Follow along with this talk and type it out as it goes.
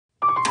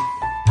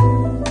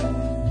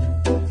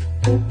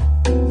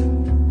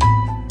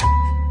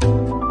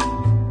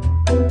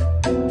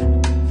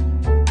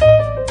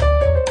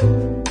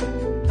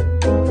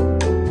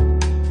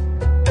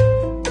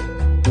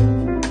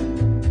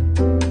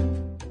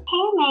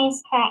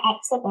Anni's current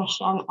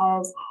exhibition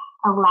is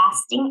A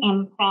Lasting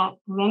Imprint,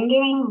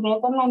 Rendering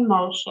Rhythm and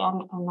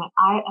Motion in the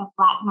Art of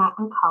Black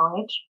Mountain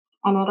College,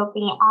 and it'll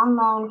be on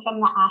loan from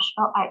the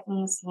Asheville Art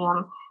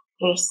Museum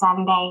through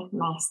Sunday,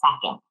 May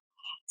 2nd.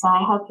 So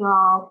I hope you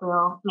all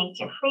will make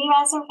your free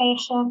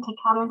reservation to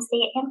come and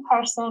see it in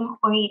person,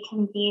 or you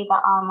can view the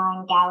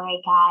online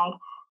gallery guide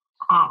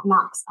at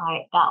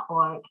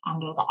knoxart.org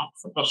under the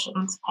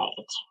exhibitions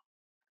page.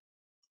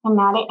 And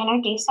now to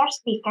introduce our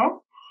speaker,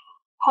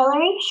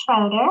 Hilary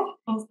Schroeder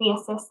is the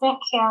assistant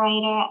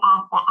curator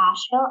at the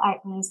Asheville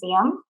Art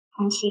Museum,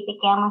 and she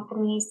began with the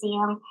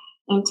museum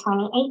in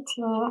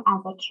 2018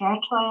 as a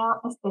curatorial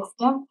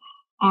assistant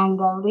and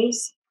the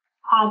loose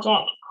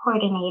project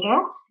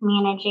coordinator,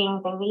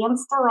 managing the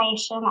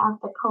reinstallation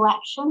of the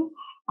collection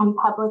and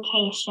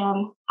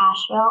publication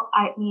Asheville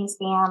Art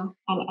Museum,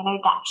 an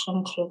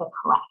introduction to the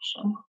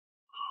collection.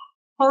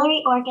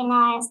 Hilary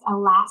organized A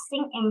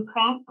Lasting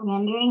Imprint,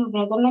 Rendering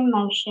Rhythm and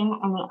Motion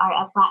in the Art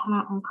of Black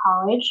Mountain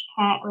College,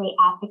 currently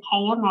at the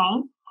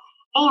KMA,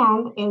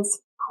 and is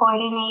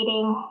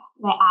coordinating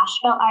the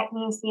Asheville Art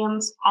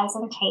Museum's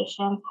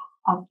presentation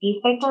of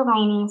Buford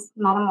Delaney's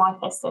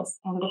Metamorphosis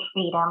into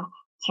Freedom,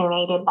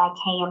 curated by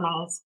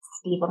KMA's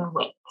Stephen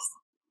Wicks.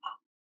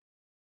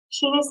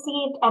 She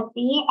received a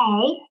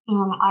BA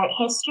in Art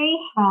History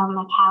from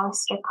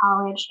Macalester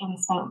College in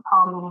St.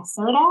 Paul,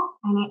 Minnesota,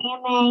 and an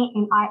MA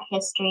in Art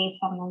History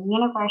from the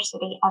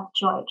University of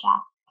Georgia.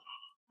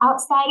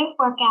 Outside of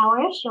work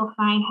hours, you'll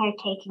find her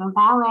taking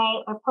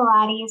ballet or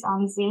Pilates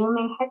on Zoom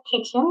in her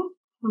kitchen,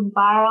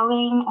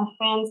 borrowing a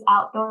friend's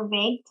outdoor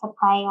rig to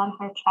play on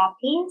her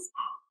trapeze,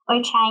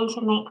 or trying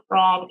to make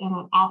bread in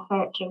an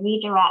effort to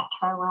redirect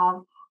her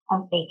love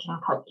of baking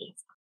cookies.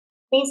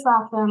 Please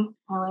welcome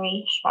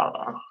Hilary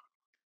Schroeder.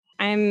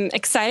 I'm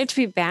excited to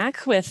be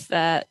back with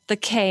the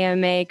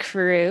KMA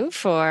crew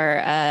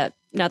for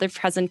another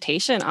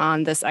presentation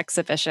on this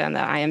exhibition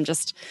that I am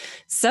just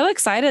so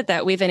excited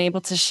that we've been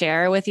able to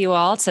share with you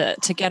all to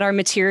get our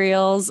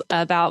materials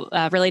about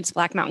related to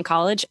Black Mountain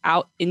College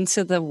out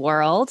into the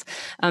world.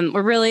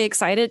 We're really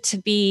excited to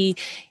be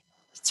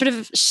sort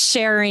of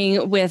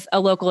sharing with a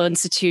local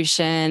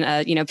institution,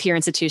 peer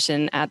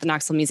institution at the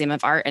Knoxville Museum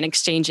of Art and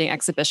exchanging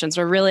exhibitions.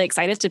 We're really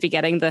excited to be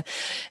getting the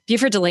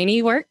Buford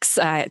Delaney works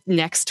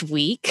next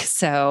week.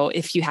 So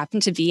if you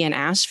happen to be in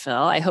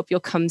Asheville, I hope you'll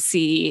come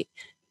see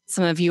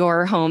some of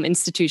your home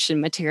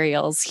institution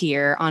materials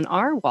here on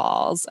our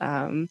walls.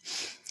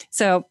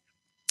 So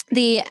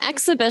the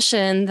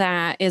exhibition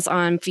that is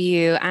on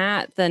view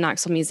at the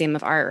Knoxville Museum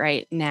of Art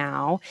right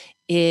now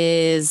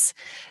is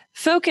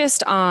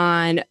focused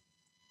on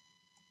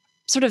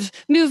sort of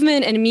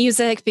movement and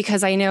music,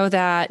 because I know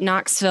that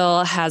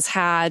Knoxville has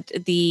had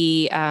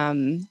the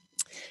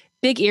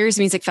Big Ears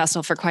Music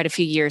Festival for quite a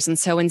few years. And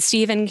so when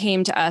Stephen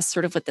came to us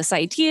sort of with this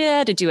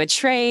idea to do a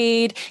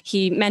trade,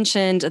 he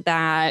mentioned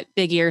that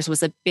Big Ears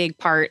was a big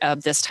part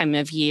of this time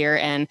of year.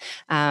 And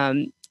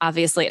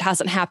obviously it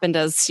hasn't happened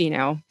as,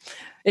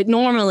 it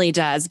normally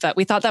does, but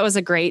we thought that was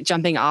a great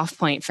jumping off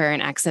point for an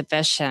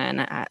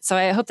exhibition. So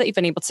I hope that you've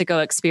been able to go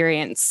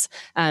experience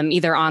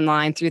either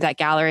online through that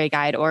gallery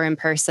guide or in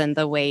person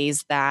the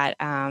ways that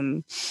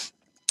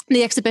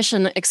the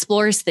exhibition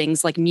explores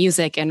things like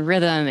music and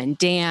rhythm and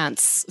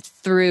dance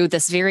through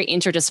this very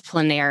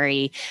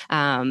interdisciplinary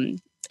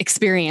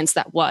experience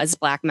that was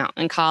Black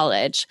Mountain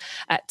College.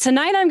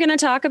 Tonight, I'm going to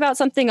talk about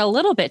something a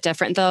little bit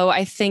different, though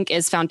I think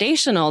is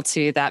foundational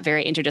to that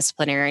very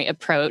interdisciplinary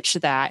approach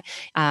that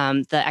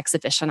the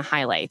exhibition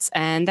highlights.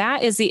 And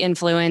that is the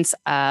influence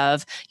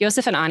of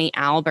Josef and Anni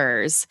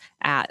Albers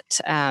at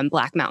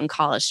Black Mountain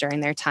College during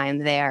their time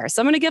there.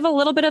 So I'm going to give a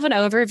little bit of an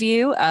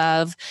overview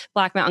of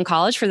Black Mountain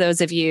College for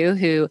those of you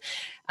who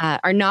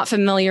are not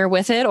familiar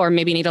with it or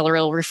maybe need a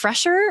real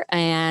refresher.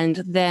 And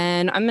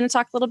then I'm going to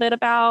talk a little bit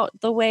about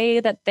the way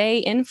that they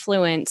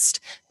influenced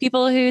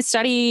people who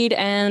studied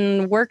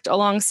and worked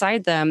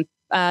alongside them,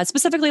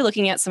 specifically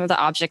looking at some of the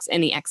objects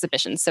in the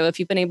exhibition. So if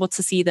you've been able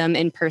to see them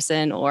in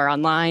person or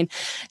online,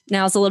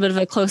 now's a little bit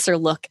of a closer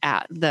look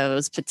at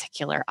those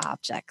particular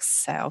objects.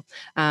 So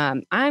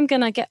I'm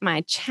going to get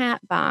my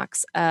chat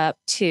box up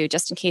too,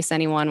 just in case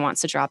anyone wants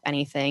to drop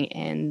anything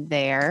in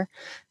there.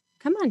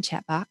 Come on,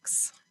 chat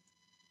box.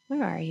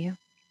 Where are you?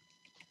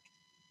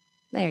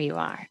 There you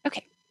are.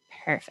 Okay,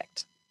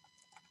 perfect.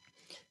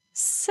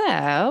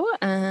 So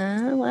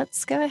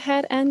let's go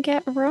ahead and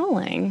get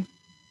rolling.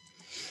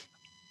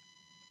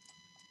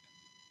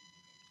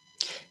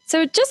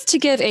 So just to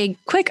give a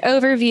quick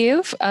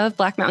overview of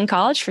Black Mountain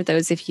College for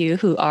those of you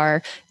who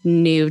are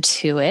new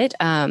to it,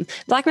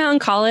 Black Mountain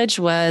College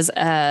was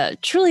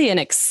truly an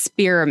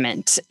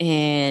experiment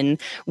in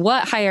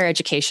what higher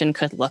education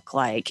could look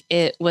like.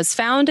 It was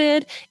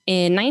founded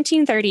in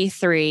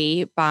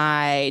 1933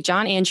 by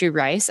John Andrew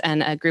Rice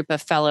and a group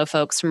of fellow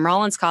folks from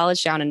Rollins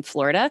College down in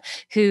Florida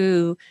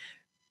who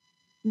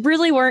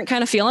really weren't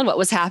kind of feeling what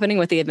was happening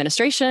with the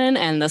administration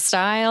and the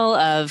style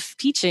of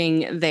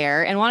teaching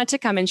there and wanted to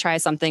come and try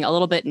something a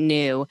little bit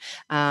new.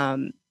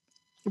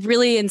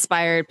 Really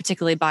inspired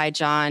particularly by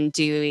John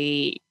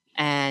Dewey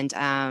and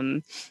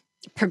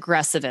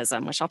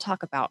progressivism, which I'll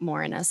talk about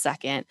more in a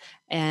second.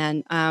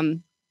 And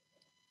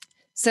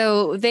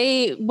so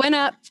they went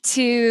up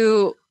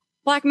to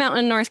Black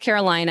Mountain, North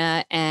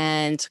Carolina,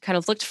 and kind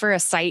of looked for a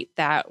site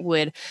that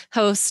would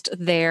host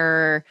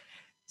their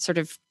sort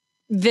of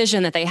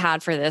vision that they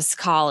had for this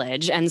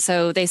college. And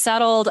so they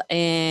settled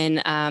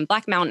in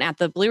Black Mountain at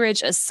the Blue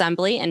Ridge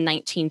Assembly in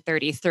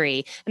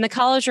 1933. And the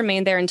college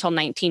remained there until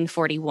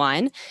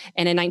 1941.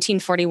 And in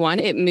 1941,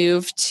 it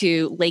moved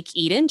to Lake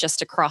Eden,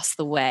 just across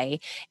the way.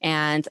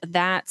 And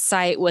that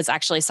site was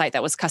actually a site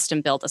that was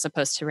custom built as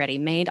opposed to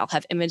ready-made. I'll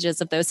have images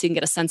of those so you can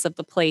get a sense of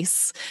the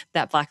place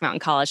that Black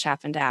Mountain College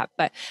happened at.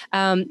 But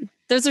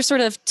those are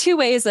sort of two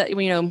ways that,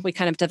 we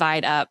kind of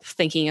divide up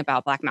thinking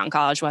about Black Mountain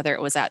College, whether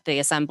it was at the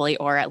Assembly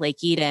or at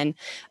Lake Eden.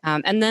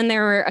 And then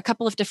there were a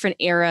couple of different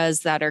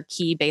eras that are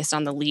key based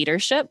on the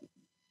leadership.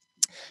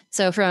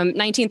 So from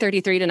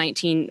 1933 to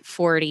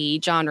 1940,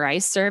 John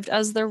Rice served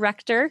as the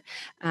rector.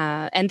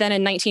 And then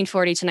in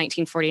 1940 to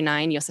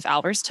 1949, Josef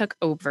Albers took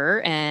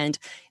over. And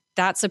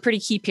that's a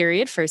pretty key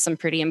period for some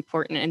pretty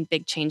important and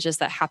big changes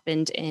that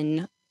happened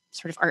in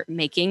sort of art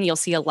making. You'll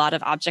see a lot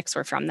of objects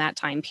were from that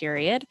time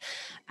period.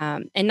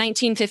 In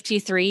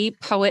 1953,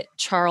 poet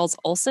Charles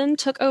Olson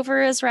took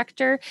over as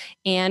rector.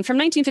 And from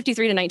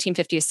 1953 to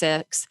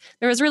 1956,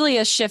 there was really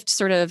a shift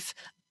sort of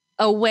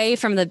away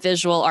from the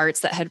visual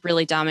arts that had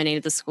really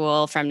dominated the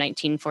school from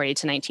 1940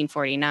 to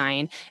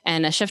 1949,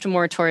 and a shift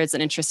more towards an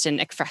interest in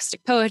ekphrastic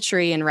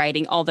poetry and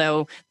writing,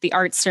 although the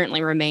arts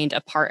certainly remained a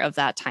part of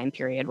that time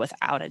period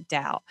without a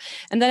doubt.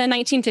 And then in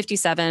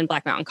 1957,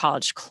 Black Mountain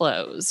College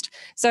closed.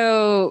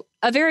 So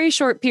a very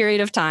short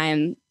period of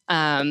time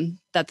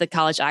that the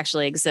college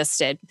actually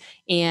existed.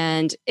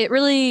 And it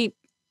really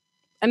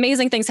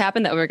amazing things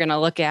happened that we're going to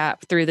look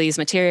at through these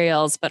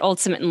materials, but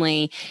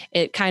ultimately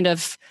it kind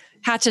of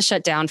had to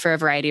shut down for a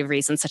variety of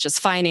reasons, such as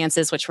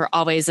finances, which were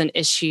always an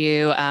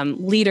issue,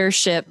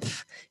 leadership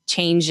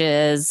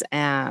changes.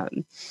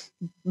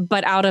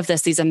 But out of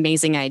this, these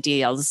amazing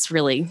ideas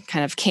really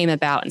kind of came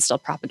about and still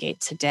propagate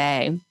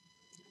today.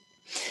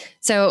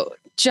 So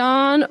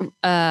John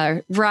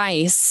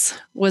Rice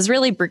was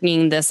really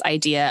bringing this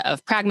idea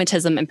of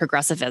pragmatism and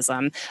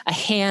progressivism, a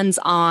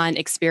hands-on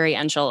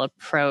experiential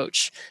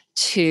approach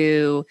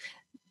to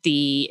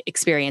the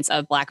experience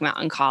of Black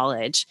Mountain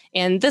College.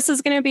 And this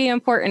is going to be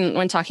important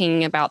when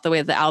talking about the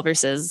way the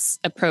Alberses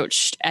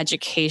approached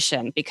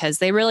education, because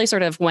they really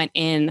sort of went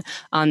in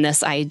on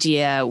this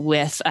idea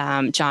with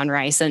John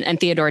Rice and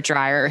Theodore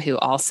Dreyer, who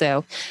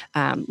also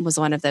was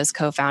one of those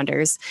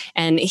co-founders.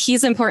 And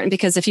he's important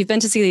because if you've been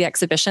to see the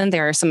exhibition,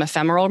 there are some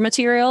ephemeral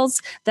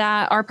materials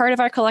that are part of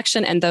our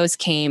collection, and those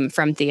came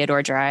from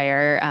Theodore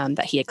Dreyer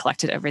that he had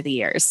collected over the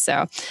years.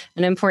 So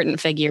an important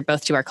figure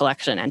both to our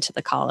collection and to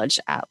the college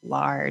at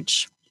large.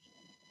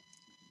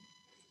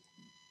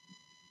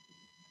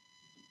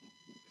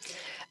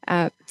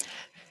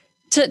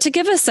 To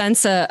give a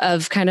sense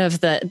of kind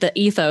of the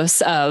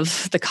ethos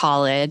of the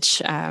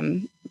college,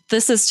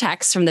 this is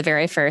text from the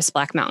very first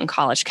Black Mountain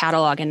College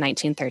catalog in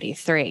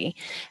 1933.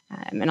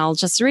 And I'll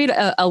just read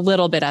a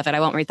little bit of it. I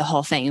won't read the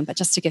whole thing, but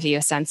just to give you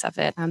a sense of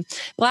it.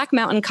 Black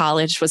Mountain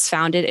College was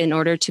founded in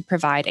order to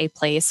provide a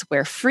place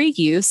where free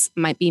use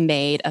might be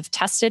made of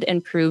tested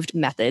and proved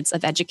methods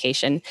of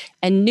education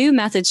and new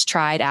methods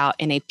tried out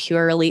in a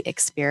purely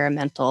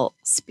experimental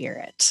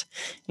spirit.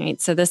 Right?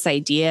 So this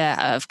idea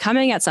of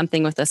coming at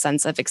something with a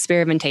sense of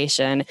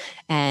experimentation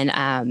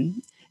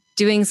and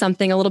doing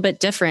something a little bit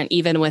different,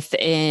 even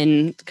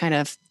within kind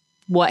of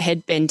what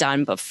had been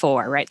done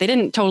before, right? They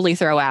didn't totally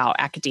throw out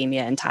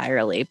academia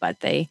entirely, but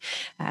they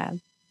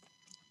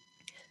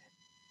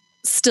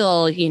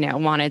still,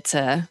 wanted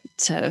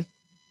to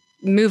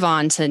move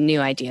on to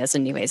new ideas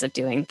and new ways of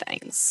doing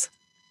things.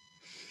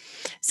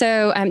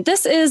 So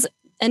this is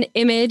an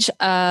image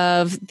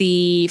of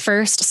the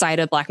first site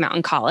of Black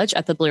Mountain College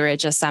at the Blue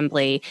Ridge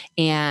Assembly.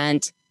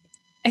 And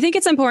I think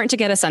it's important to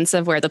get a sense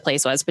of where the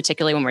place was,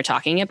 particularly when we're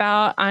talking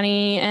about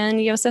Anni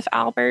and Josef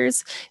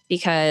Albers,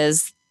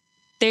 because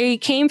they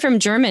came from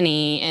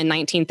Germany in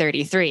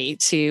 1933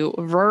 to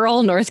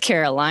rural North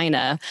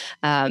Carolina,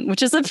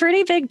 which is a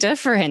pretty big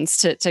difference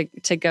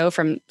to go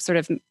from sort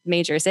of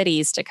major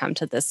cities to come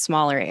to this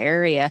smaller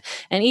area.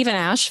 And even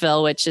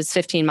Asheville, which is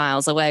 15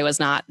 miles away, was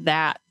not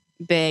that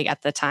big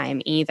at the time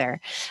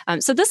either.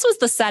 So this was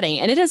the setting,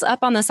 and it is up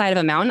on the side of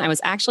a mountain. I was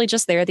actually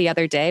just there the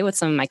other day with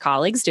some of my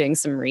colleagues doing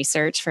some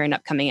research for an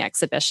upcoming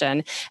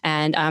exhibition.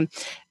 And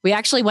we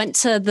actually went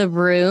to the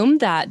room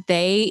that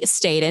they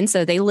stayed in.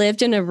 So they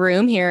lived in a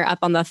room here up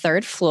on the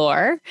third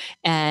floor,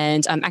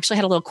 and actually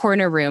had a little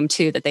corner room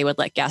too that they would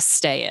let guests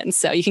stay in.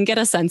 So you can get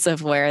a sense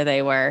of where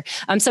they were.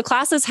 So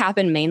classes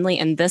happened mainly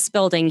in this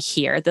building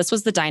here. This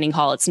was the dining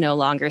hall. It's no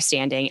longer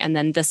standing. And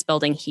then this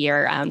building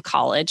here,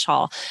 College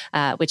Hall,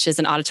 which is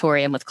an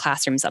auditorium with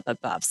classrooms up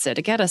above. So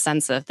to get a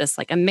sense of this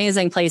like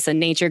amazing place in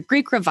nature,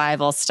 Greek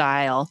revival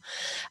style.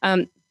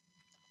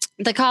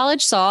 The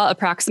college saw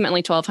approximately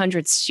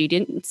 1,200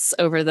 students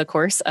over the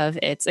course of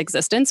its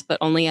existence, but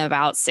only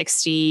about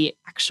 60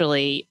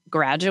 actually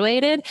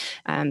graduated.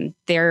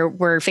 There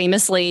were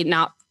famously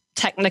not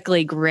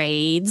technically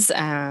grades,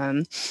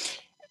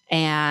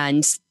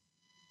 and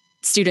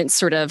students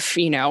sort of,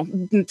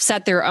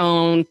 set their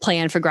own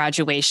plan for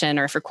graduation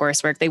or for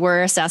coursework. They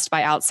were assessed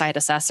by outside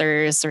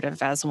assessors, sort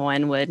of as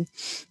one would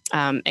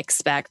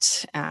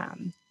expect.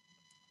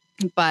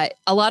 But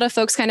a lot of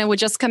folks kind of would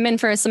just come in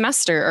for a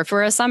semester or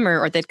for a summer,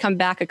 or they'd come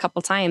back a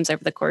couple times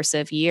over the course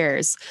of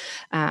years.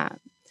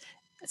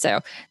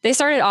 So they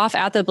started off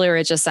at the Blue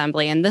Ridge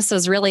Assembly, and this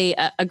was really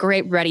a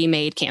great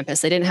ready-made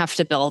campus. They didn't have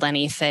to build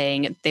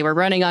anything. They were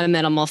running on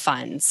minimal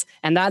funds,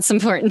 and that's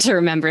important to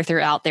remember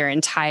throughout their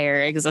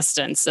entire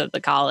existence of the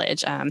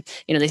college.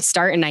 They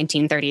start in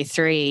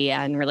 1933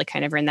 and really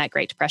kind of are in that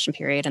Great Depression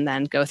period, and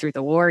then go through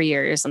the war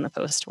years and the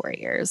post-war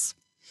years.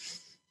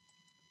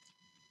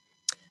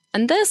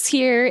 And this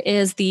here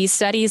is the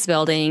studies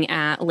building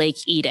at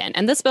Lake Eden.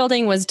 And this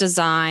building was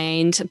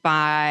designed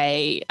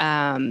by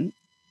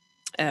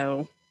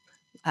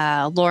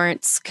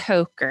Lawrence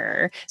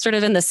Coker, sort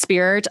of in the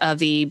spirit of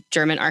the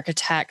German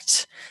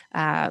architect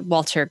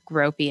Walter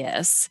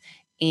Gropius.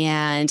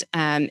 And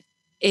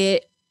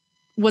it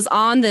was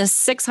on this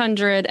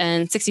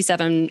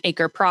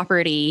 667-acre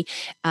property,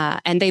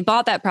 and they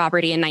bought that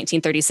property in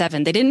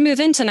 1937. They didn't move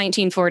into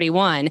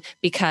 1941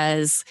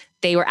 because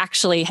they were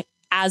actually,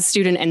 as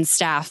student and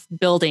staff,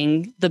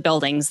 building the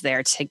buildings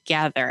there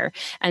together.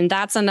 And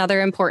that's another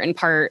important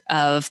part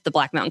of the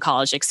Black Mountain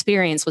College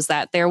experience, was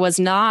that there was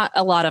not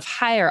a lot of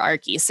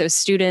hierarchy. So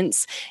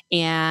students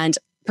and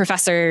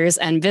professors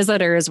and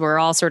visitors were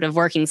all sort of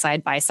working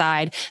side by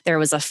side. There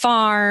was a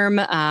farm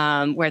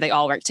where they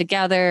all worked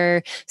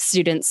together.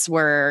 Students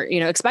were,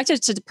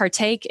 expected to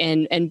partake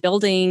in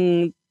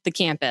building the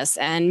campus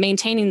and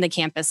maintaining the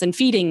campus and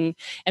feeding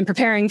and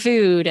preparing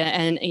food.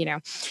 And,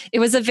 it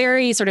was a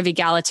very sort of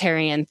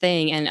egalitarian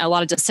thing, and a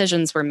lot of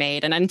decisions were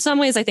made. And in some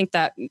ways, I think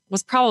that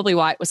was probably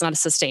why it was not a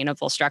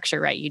sustainable structure,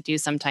 right? You do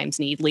sometimes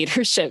need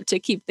leadership to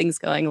keep things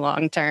going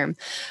long term.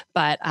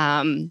 But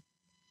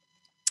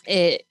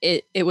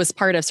it was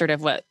part of sort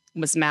of what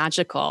was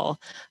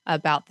magical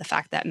about the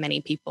fact that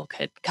many people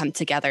could come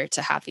together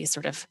to have these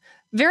sort of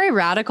very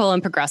radical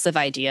and progressive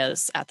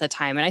ideas at the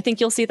time. And I think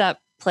you'll see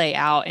that play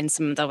out in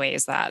some of the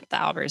ways that the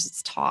Albers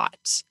is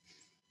taught.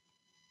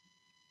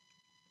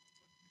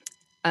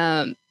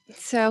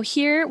 So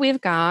here we've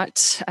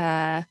got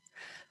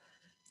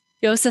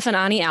Josef and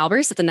Anni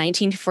Albers at the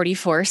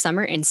 1944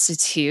 Summer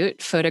Institute,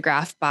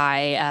 photographed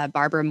by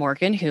Barbara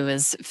Morgan, who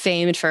is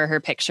famed for her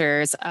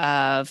pictures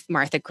of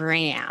Martha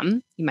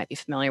Graham. You might be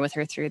familiar with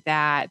her through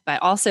that, but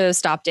also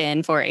stopped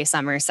in for a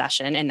summer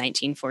session in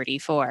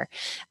 1944.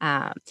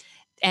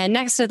 And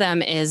next to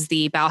them is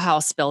the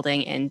Bauhaus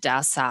building in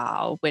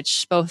Dessau,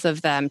 which both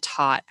of them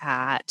taught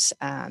at.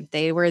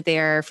 They were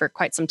there for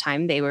quite some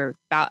time. They were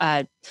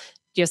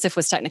Josef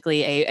was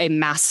technically a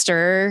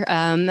master,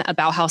 a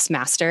Bauhaus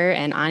master,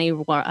 and Anni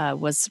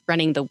was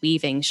running the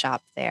weaving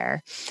shop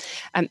there.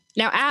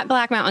 Now, at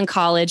Black Mountain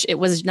College, it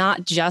was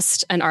not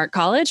just an art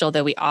college,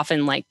 although we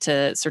often like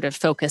to sort of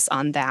focus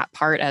on that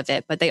part of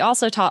it, but they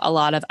also taught a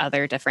lot of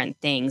other different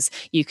things.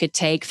 You could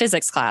take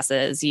physics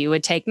classes, you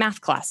would take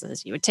math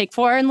classes, you would take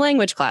foreign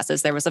language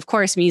classes. There was, of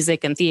course,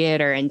 music and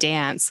theater and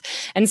dance.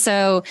 And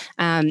so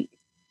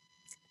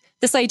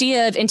this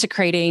idea of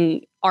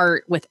integrating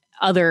art with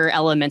other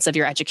elements of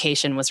your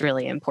education was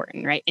really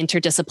important, right?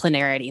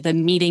 Interdisciplinarity, the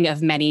meeting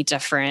of many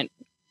different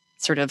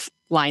sort of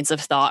lines of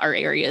thought or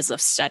areas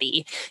of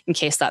study, in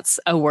case that's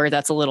a word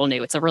that's a little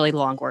new. It's a really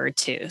long word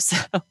too. So,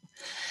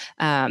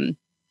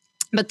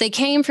 but they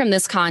came from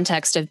this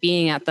context of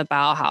being at the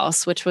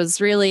Bauhaus, which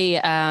was really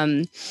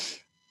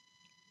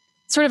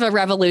sort of a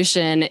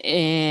revolution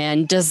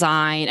in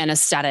design and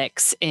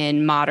aesthetics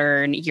in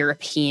modern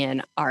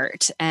European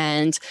art,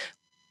 and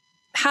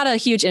had a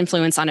huge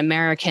influence on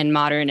American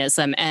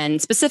modernism.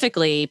 And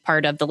specifically,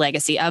 part of the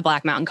legacy of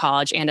Black Mountain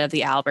College and of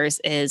the Albers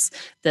is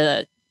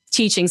the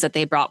teachings that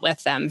they brought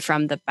with them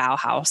from the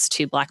Bauhaus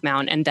to Black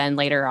Mountain, and then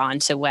later on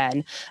to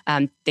when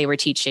they were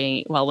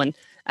teaching, when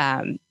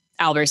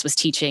Albers was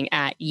teaching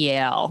at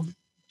Yale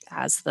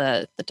as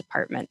the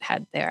department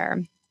head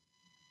there.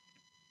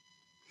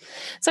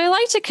 So I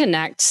like to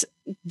connect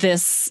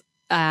this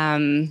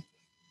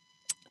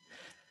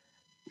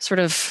sort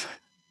of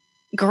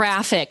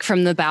graphic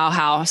from the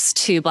Bauhaus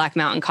to Black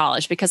Mountain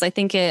College, because I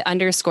think it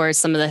underscores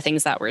some of the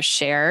things that were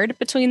shared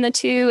between the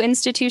two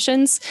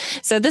institutions.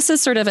 So this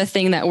is sort of a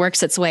thing that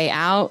works its way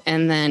out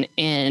and then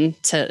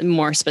into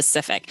more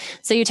specific.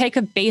 So you take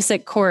a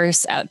basic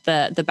course at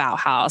the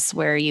Bauhaus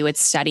where you would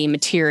study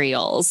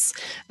materials,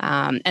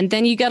 and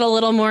then you get a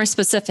little more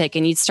specific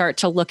and you start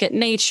to look at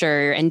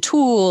nature and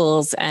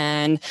tools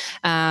and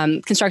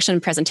construction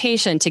and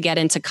presentation to get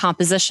into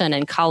composition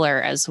and color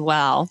as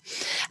well.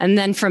 And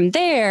then from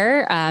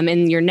there,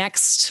 in your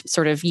next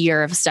sort of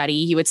year of study,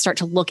 you would start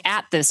to look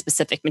at the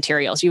specific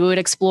materials. You would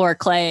explore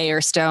clay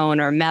or stone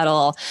or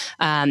metal,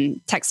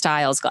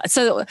 textiles.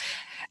 So,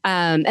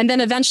 and then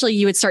eventually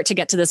you would start to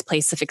get to this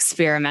place of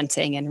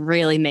experimenting and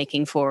really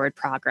making forward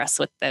progress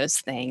with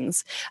those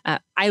things.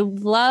 I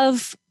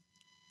love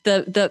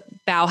the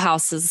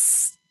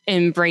Bauhaus's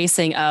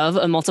embracing of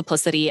a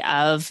multiplicity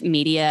of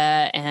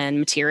media and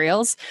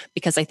materials,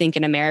 because I think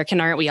in American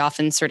art, we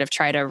often sort of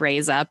try to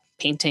raise up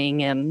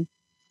painting and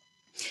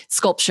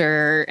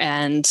sculpture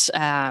and,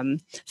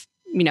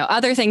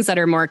 other things that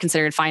are more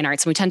considered fine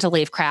arts. And we tend to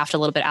leave craft a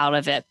little bit out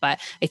of it. But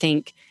I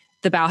think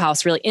the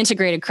Bauhaus really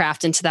integrated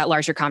craft into that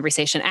larger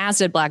conversation, as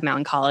did Black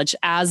Mountain College,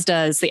 as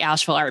does the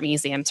Asheville Art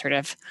Museum sort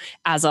of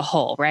as a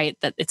whole, right?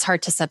 That it's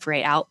hard to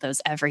separate out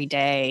those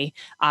everyday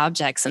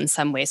objects in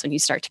some ways when you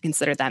start to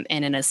consider them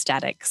in an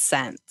aesthetic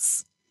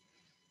sense.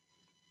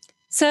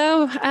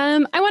 So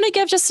I want to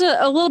give just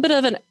a little bit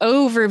of an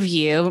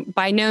overview,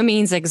 by no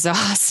means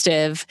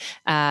exhaustive,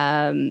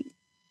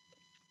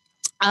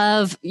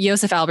 of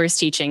Josef Albers'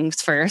 teachings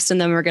first,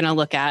 and then we're going to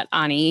look at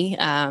Anni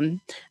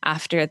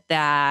after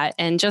that,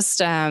 and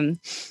just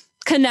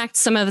connect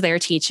some of their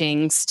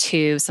teachings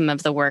to some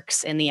of the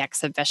works in the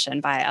exhibition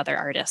by other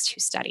artists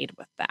who studied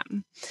with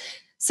them.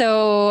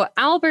 So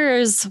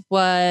Albers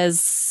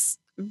was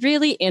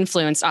really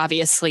influenced,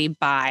 obviously,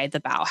 by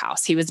the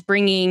Bauhaus. He was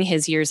bringing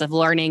his years of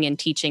learning and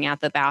teaching at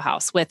the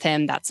Bauhaus with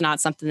him. That's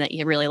not something that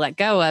you really let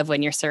go of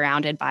when you're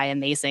surrounded by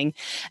amazing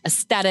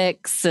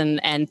aesthetics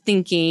and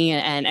thinking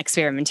and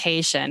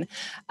experimentation.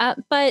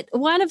 But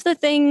one of the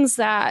things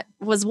that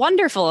was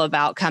wonderful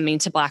about coming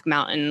to Black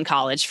Mountain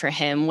College for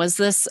him was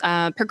this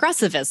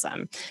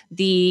progressivism.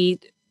 The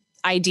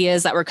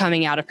ideas that were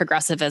coming out of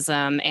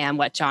progressivism and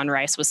what John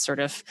Rice was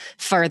sort of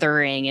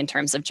furthering in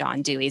terms of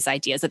John Dewey's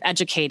ideas of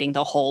educating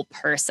the whole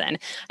person.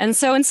 And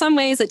so in some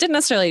ways, it didn't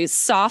necessarily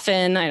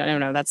soften. I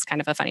don't know, that's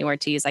kind of a funny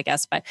word to use, I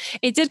guess, but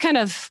it did kind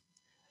of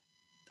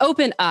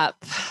open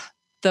up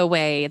the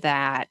way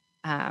that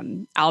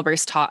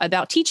Albers taught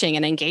about teaching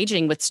and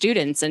engaging with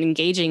students and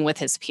engaging with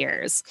his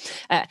peers.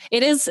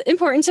 It is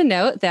important to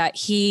note that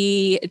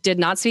he did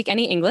not speak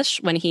any English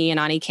when he and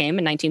Anni came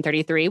in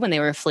 1933 when they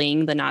were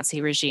fleeing the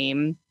Nazi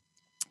regime.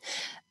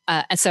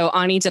 And so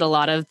Anni did a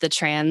lot of the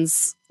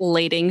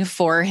translating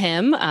for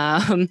him.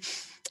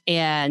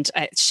 And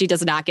she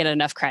does not get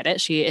enough credit.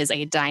 She is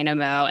a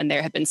dynamo, and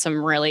there have been some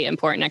really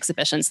important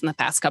exhibitions in the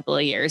past couple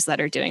of years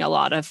that are doing a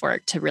lot of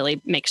work to really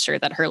make sure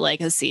that her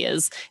legacy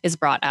is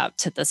brought up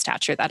to the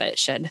stature that it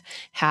should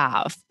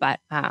have. But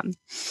I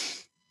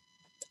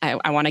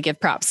want to give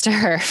props to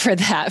her for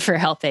that, for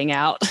helping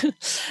out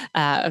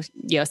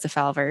Josef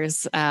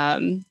Albers.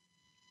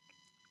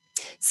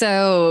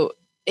 So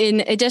in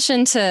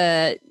addition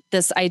to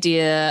this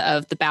idea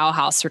of the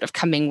Bauhaus sort of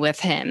coming with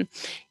him,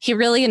 he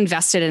really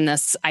invested in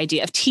this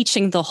idea of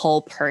teaching the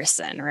whole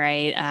person,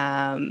 right?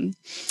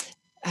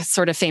 A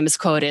sort of famous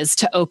quote is,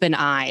 "To open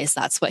eyes."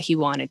 That's what he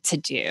wanted to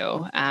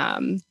do.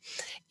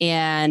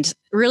 And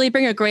really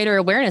bring a greater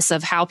awareness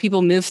of how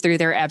people move through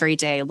their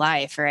everyday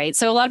life, right?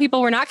 So a lot of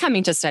people were not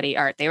coming to study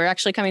art. They were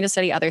actually coming to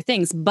study other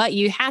things, but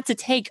you had to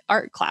take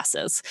art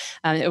classes.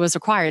 It was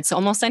required. So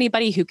almost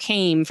anybody who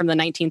came from the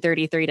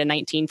 1933 to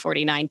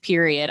 1949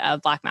 period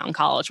of Black Mountain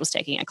College was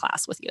taking a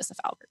class with Josef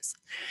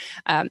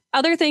Albers.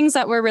 Other things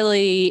that were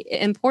really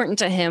important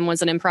to him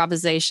was an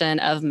improvisation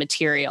of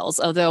materials,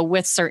 although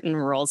with certain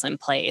rules in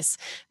place.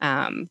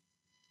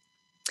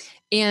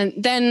 And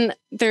then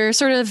there are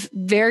sort of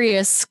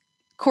various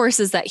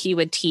courses that he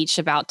would teach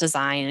about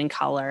design and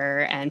color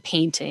and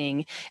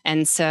painting.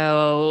 And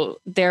so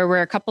there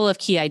were a couple of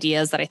key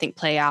ideas that I think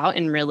play out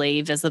in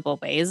really visible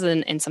ways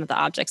in some of the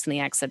objects in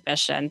the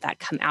exhibition that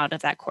come out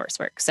of that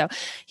coursework. So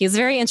he's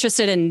very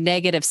interested in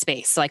negative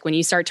space. Like when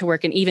you start to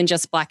work in even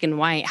just black and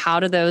white, how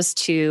do those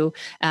two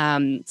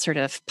sort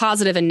of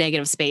positive and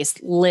negative space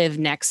live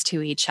next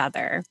to each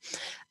other?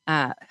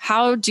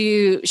 How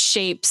do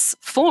shapes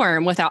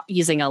form without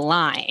using a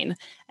line?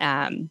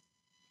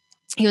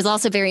 He was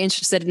also very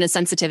interested in a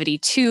sensitivity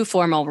to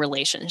formal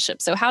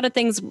relationships. So how do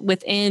things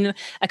within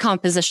a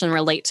composition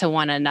relate to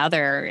one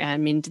another? I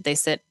mean, did they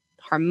sit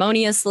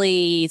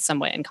harmoniously,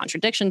 somewhat in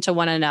contradiction to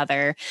one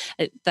another?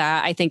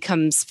 That I think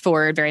comes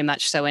forward very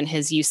much so in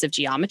his use of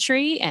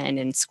geometry and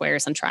in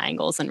squares and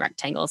triangles and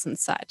rectangles and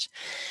such.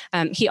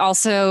 He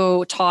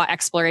also taught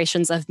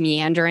explorations of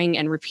meandering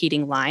and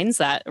repeating lines.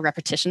 That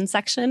repetition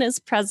section is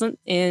present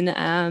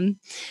in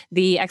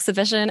the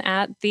exhibition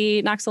at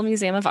the Knoxville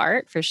Museum of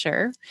Art, for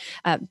sure.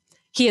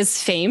 He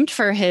is famed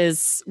for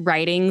his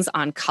writings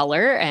on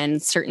color, and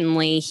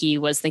certainly he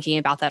was thinking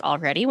about that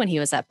already when he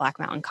was at Black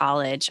Mountain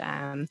College.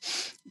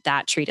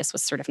 That treatise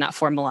was sort of not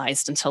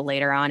formalized until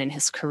later on in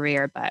his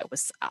career, but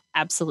was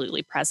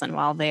absolutely present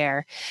while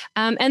there.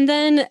 And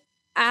then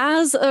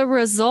as a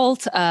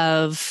result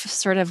of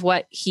sort of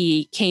what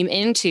he came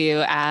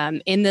into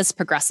in this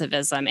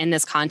progressivism, in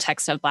this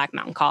context of Black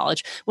Mountain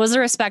College, was a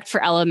respect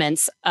for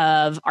elements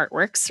of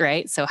artworks,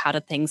 right? So how do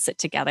things sit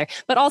together,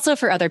 but also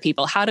for other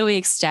people? How do we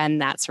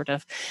extend that sort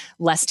of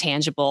less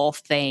tangible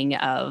thing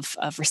of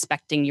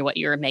respecting what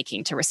you're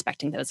making to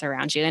respecting those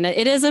around you? And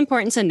it is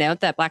important to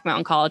note that Black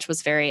Mountain College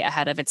was very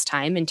ahead of its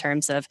time in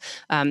terms of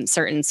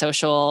certain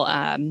social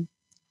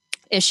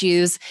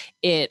issues.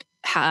 It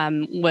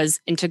was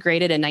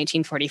integrated in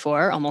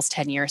 1944, almost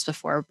 10 years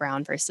before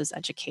Brown versus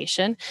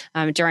Education,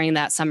 during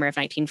that summer of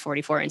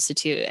 1944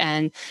 institute.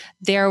 And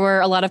there were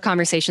a lot of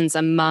conversations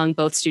among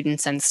both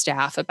students and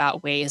staff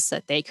about ways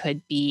that they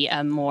could be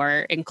a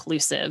more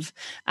inclusive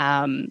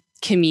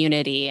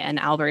community. And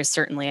Albers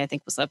certainly, I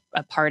think, was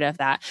a part of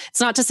that.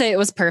 It's not to say it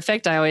was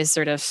perfect. I always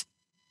sort of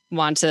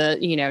want to,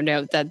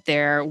 note that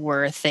there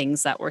were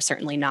things that were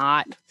certainly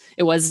not.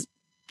 It was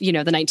the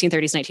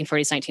 1930s,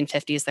 1940s,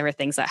 1950s, there were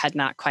things that had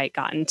not quite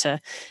gotten to,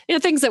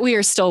 things that we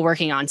are still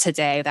working on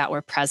today that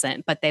were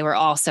present, but they were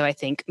also, I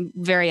think,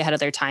 very ahead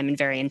of their time and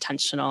very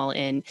intentional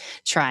in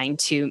trying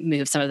to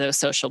move some of those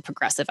social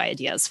progressive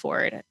ideas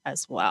forward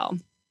as well.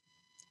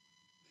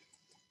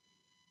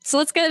 So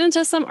let's get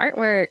into some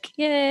artwork.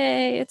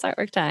 Yay, it's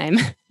artwork time.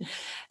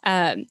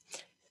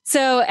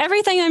 So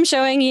everything I'm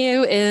showing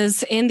you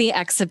is in the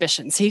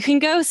exhibition, so you can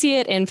go see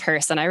it in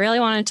person. I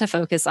really wanted to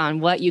focus on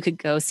what you could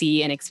go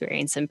see and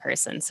experience in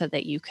person so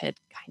that you could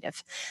kind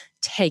of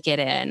take it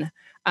in.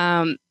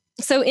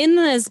 So in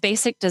those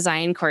basic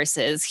design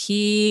courses,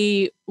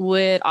 he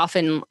would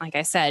often, like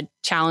I said,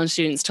 challenge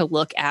students to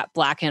look at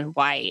black and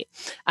white,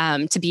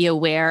 to be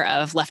aware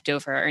of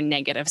leftover or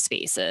negative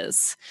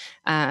spaces.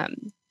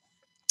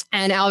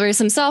 And Albers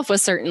himself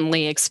was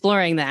certainly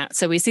exploring that.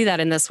 So we see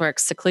that in this work,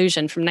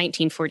 Seclusion, from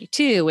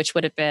 1942, which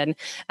would have been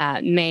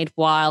made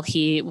while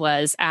he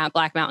was at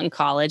Black Mountain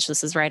College.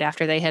 This is right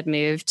after they had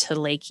moved to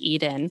Lake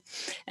Eden.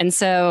 And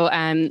so,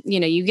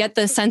 you get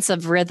the sense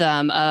of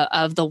rhythm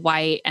of the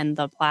white and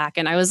the black.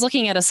 And I was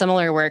looking at a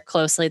similar work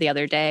closely the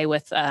other day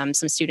with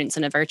some students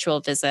in a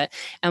virtual visit.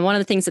 And one of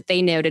the things that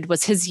they noted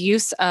was his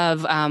use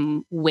of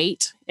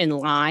weight in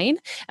line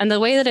and the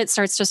way that it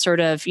starts to sort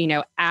of,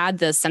 add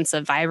this sense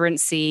of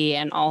vibrancy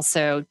and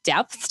also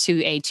depth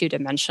to a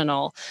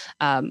two-dimensional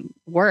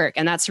work.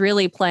 And that's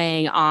really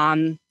playing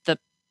on the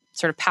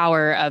sort of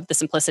power of the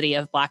simplicity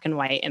of black and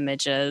white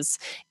images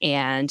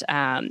and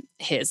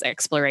his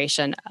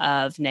exploration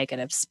of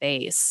negative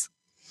space.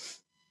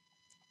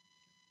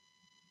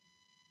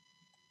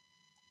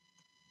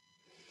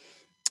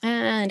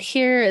 And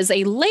here is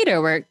a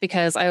later work,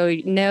 because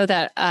I know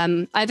that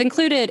I've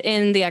included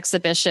in the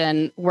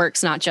exhibition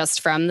works not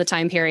just from the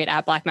time period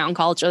at Black Mountain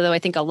College, although I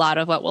think a lot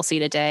of what we'll see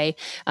today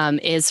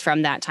is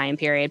from that time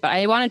period. But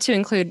I wanted to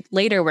include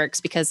later works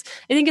because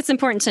I think it's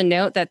important to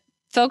note that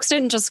folks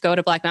didn't just go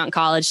to Black Mountain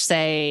College,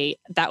 say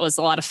that was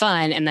a lot of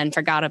fun, and then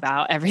forgot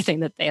about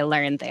everything that they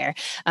learned there.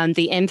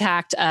 The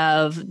impact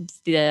of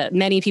the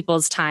many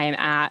people's time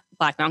at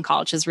Black Mountain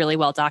College is really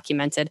well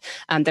documented.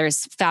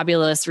 There's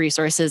fabulous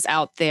resources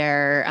out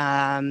there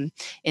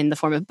in the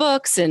form of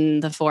books, in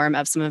the form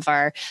of some of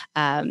our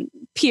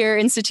peer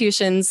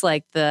institutions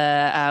like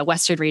the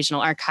Western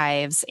Regional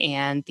Archives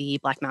and the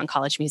Black Mountain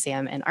College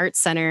Museum and Art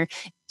Center.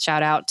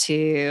 Shout out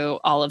to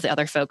all of the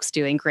other folks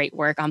doing great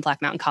work on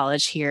Black Mountain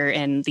College here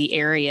in the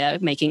area,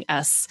 making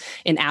us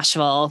in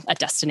Asheville a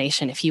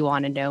destination if you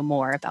want to know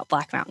more about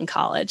Black Mountain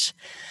College.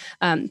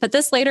 But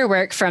this later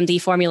work from the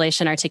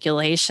Formulation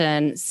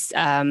Articulation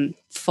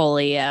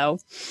folio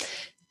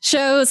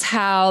shows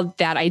how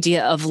that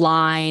idea of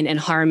line and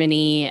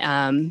harmony,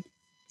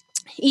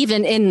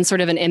 even in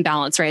sort of an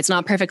imbalance, right? It's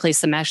not perfectly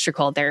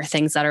symmetrical. There are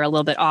things that are a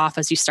little bit off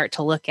as you start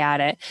to look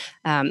at it.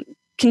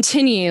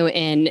 Continue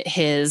in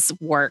his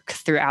work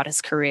throughout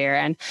his career.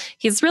 And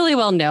he's really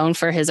well known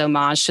for his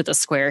homage to the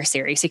square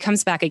series. He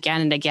comes back again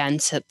and again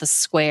to the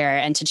square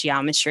and to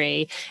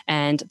geometry.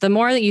 And the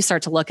more that you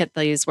start to look at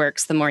these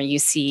works, the more you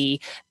see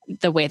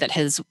the way that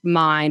his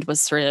mind was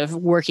sort of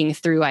working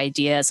through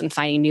ideas and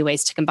finding new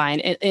ways to combine.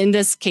 In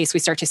this case, we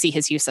start to see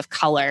his use of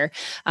color.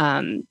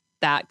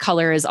 That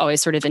color is always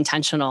sort of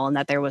intentional, and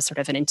that there was sort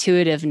of an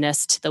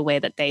intuitiveness to the way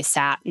that they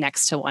sat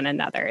next to one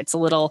another. It's a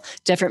little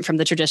different from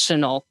the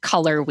traditional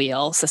color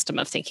wheel system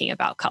of thinking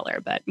about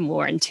color, but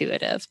more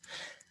intuitive.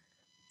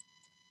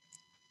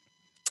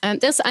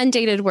 This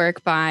undated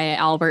work by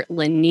Albert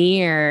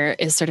Lanier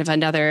is sort of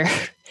another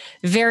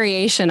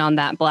variation on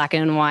that black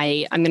and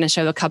white. I'm going to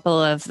show a couple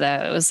of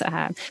those,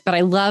 but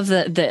I love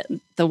the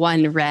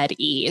one red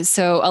E.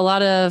 So a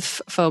lot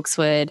of folks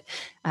would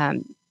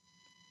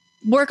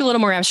work a little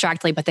more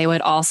abstractly, but they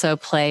would also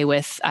play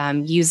with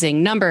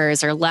using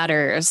numbers or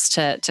letters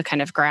to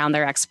kind of ground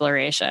their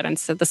exploration. And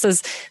so this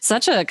is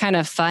such a kind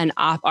of fun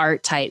op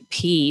art type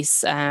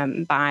piece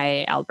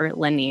by Albert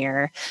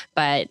Lanier,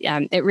 but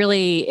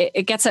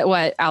it gets at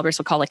what Albers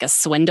would call like a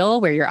swindle,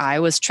 where your eye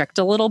was tricked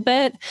a little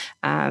bit.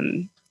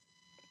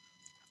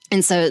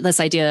 And so this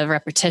idea of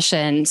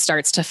repetition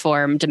starts to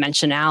form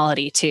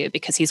dimensionality too,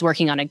 because he's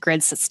working on a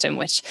grid system,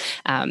 which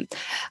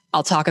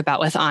I'll talk about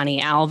with Anni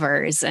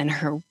Albers and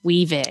her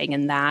weaving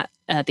and that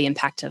the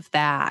impact of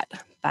that.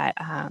 But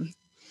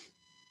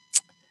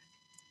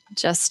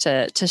just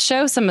to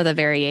show some of the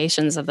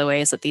variations of the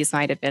ways that these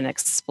might have been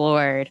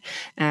explored.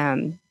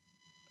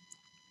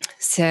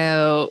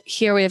 So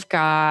here we've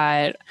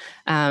got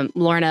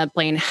Lorna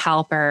Blaine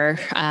Halper,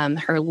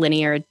 her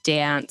linear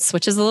dance,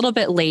 which is a little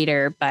bit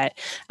later, but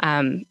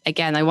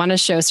again, I want to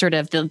show sort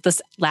of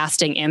this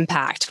lasting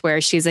impact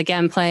where she's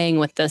again playing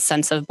with the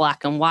sense of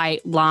black and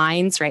white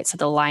lines, right? So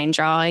the line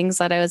drawings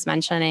that I was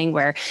mentioning,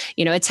 where,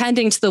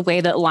 attending to the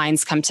way that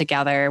lines come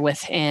together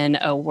within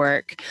a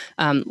work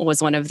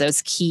was one of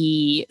those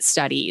key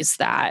studies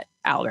that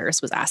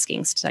Albers was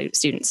asking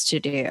students to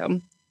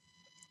do.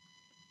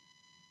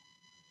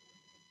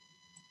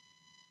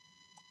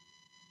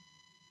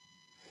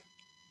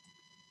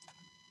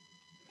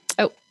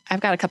 Oh, I've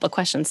got a couple of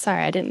questions.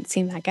 Sorry, I didn't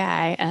see that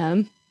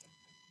guy.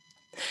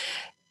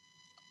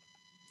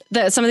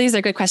 Some of these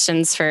are good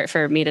questions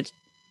for me to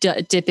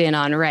dip in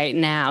on right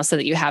now so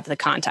that you have the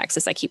context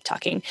as I keep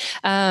talking.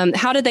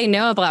 How did they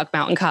know about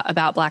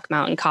Black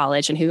Mountain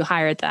College and who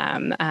hired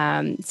them?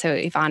 So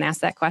Yvonne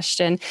asked that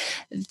question.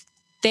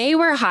 They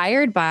were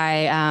hired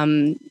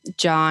by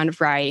John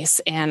Rice,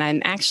 and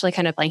I'm actually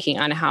kind of blanking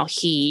on how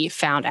he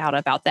found out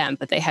about them,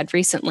 but they had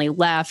recently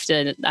left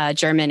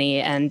Germany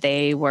and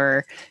they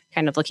were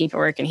kind of looking for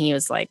work, and he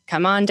was like,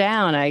 come on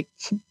down. I've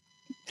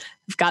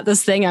got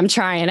this thing I'm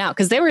trying out,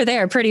 because they were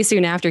there pretty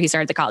soon after he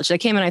started the college. They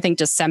came in, I think,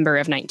 December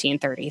of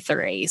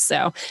 1933.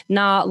 So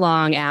not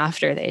long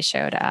after they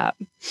showed up.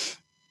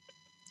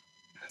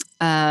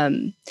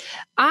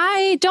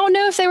 I don't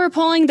know if they were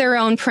pulling their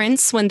own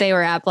prints when they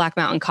were at Black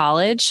Mountain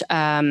College.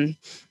 I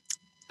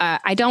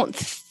don't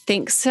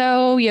think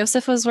so.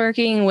 Josef was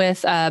working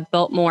with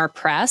Biltmore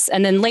Press.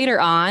 And then later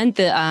on,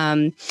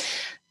 the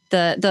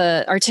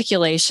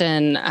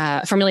articulation,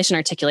 formulation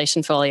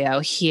articulation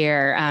folio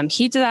here,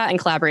 he did that in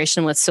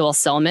collaboration with Sewell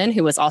Silman,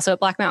 who was also at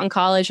Black Mountain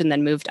College and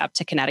then moved up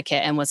to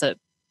Connecticut and was an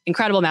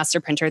incredible master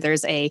printer.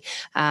 There's a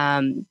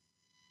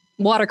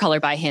watercolor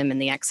by him in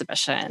the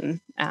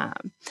exhibition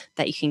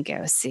that you can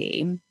go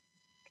see.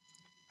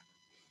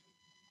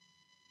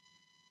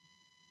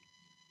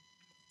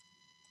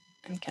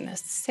 I'm going to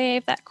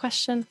save that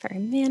question for a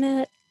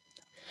minute.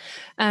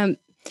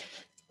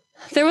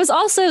 There was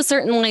also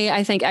certainly,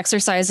 I think,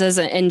 exercises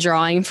in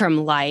drawing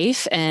from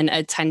life and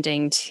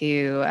attending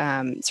to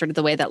sort of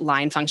the way that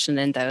line functioned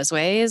in those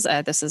ways.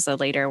 This is a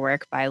later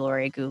work by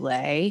Laurie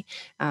Goulet,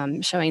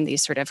 showing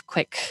these sort of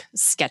quick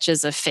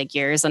sketches of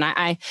figures. And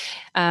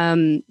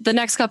the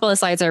next couple of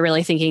slides are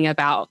really thinking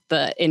about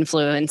the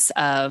influence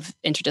of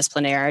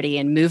interdisciplinarity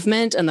and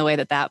movement and the way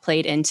that that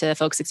played into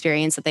folks'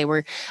 experience, that they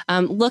were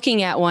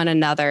looking at one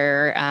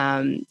another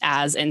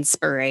as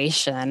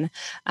inspiration.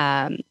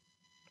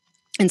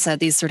 And so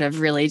these sort of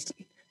really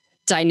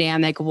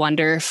dynamic,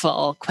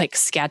 wonderful, quick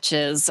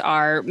sketches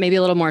are maybe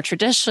a little more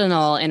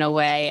traditional in a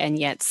way, and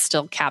yet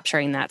still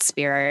capturing that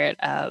spirit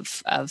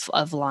of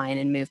line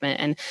and movement.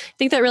 And I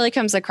think that really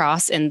comes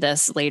across in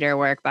this later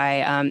work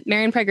by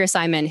Marion Prager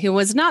Simon, who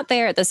was not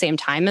there at the same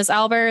time as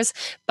Albers.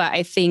 But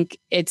I think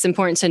it's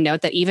important to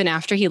note that even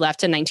after he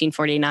left in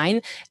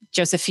 1949,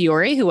 Joseph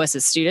Fiore, who was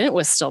his student,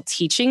 was still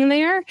teaching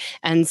there.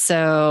 And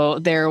so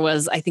there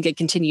was, I think, a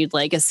continued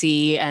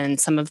legacy, and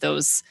some of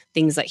those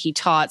things that he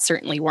taught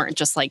certainly weren't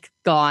just like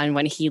gone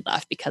when he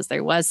left, because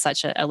there was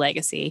such a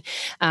legacy.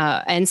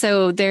 And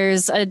so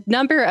there's a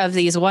number of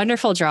these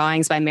wonderful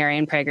drawings by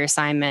Marion Prager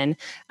Simon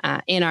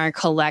in our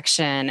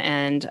collection.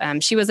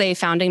 And she was a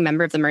founding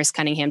member of the Merce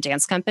Cunningham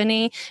Dance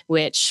Company,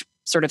 which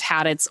sort of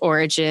had its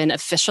origin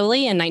officially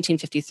in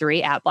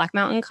 1953 at Black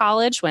Mountain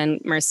College when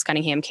Merce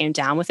Cunningham came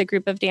down with a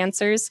group of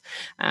dancers.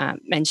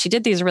 And she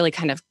did these really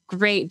kind of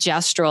great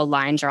gestural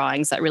line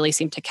drawings that really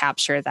seem to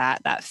capture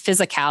that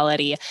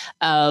physicality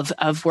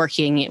of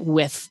working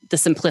with the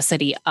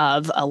simplicity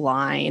of a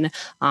line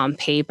on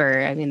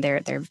paper. I mean,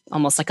 they're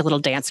almost like a little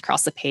dance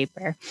across the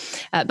paper.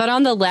 But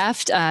on the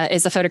left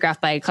is a photograph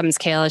by Clemens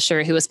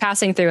Kalischer, who was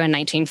passing through in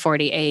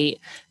 1948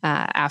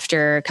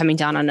 after coming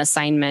down on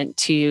assignment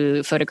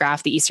to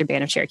photograph the Eastern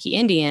Band of Cherokee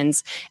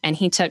Indians. And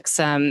he took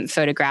some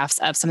photographs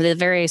of some of the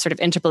very sort of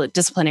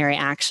interdisciplinary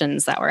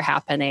actions that were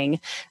happening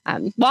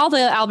while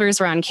the Albers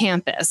were on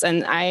campus.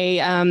 And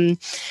I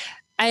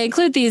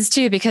include these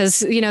too because,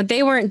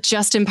 they weren't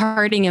just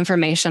imparting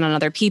information on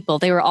other people.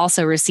 They were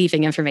also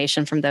receiving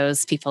information from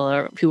those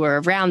people who were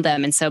around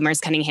them. And so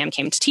Merce Cunningham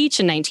came to teach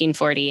in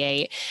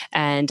 1948,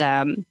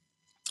 and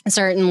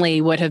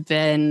certainly would have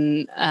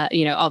been,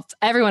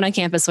 everyone on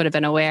campus would have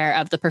been aware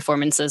of the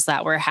performances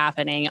that were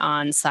happening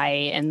on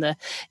site, and the,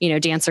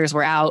 dancers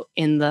were out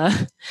in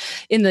the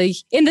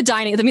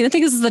dining. I mean, I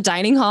think this is the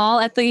dining hall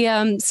at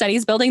the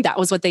studies building. That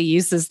was what they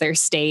used as their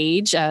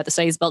stage. The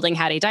studies building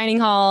had a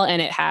dining hall,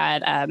 and it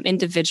had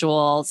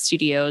individual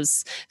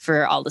studios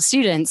for all the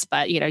students,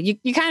 but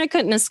you kind of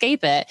couldn't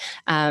escape it.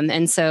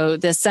 And so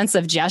this sense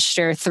of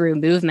gesture through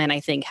movement,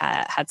 I think,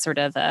 had sort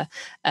of a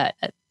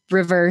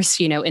reverse,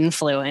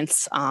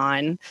 influence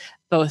on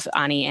both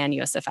Anni and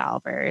Josef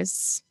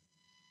Albers.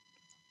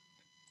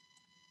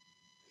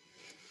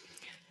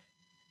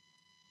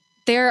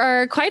 There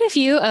are quite a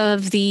few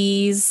of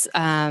these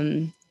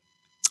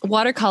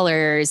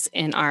watercolors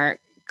in our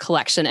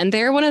collection, and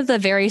they're one of the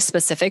very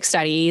specific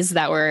studies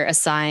that were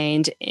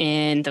assigned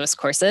in those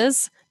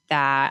courses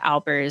that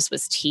Albers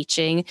was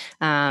teaching.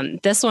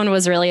 This one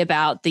was really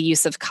about the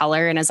use of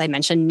color. And as I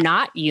mentioned,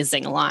 not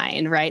using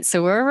line, right?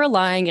 So we're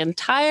relying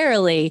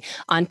entirely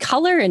on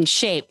color and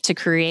shape to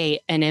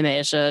create an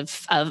image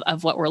of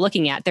what we're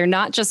looking at. They're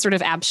not just sort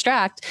of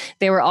abstract.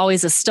 They were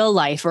always a still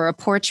life or a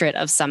portrait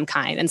of some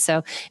kind. And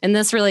so in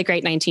this really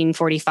great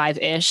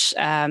 1945-ish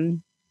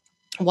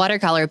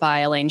watercolor by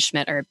Elaine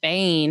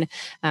Schmidt-Urbane,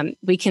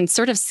 we can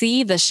sort of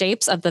see the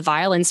shapes of the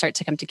violin start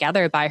to come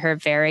together by her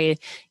very,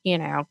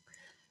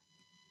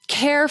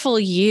 careful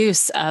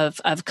use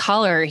of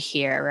color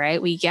here,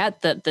 right? We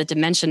get the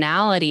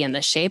dimensionality and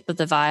the shape of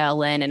the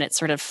violin, and it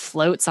sort of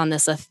floats on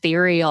this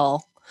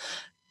ethereal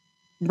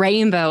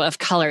rainbow of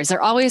colors.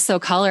 They're always so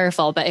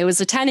colorful, but it was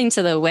attending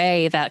to the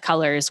way that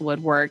colors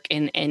would work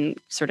in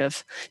sort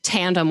of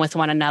tandem with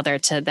one another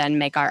to then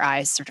make our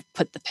eyes sort of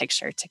put the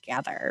picture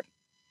together.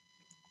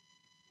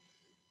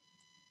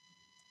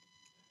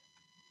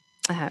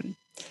 And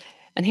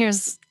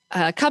here's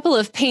a couple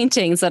of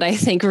paintings that I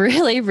think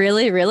really,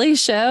 really, really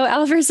show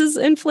Albers's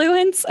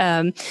influence.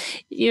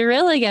 You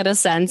really get a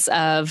sense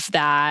of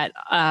that.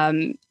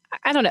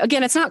 I don't know.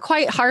 Again, it's not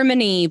quite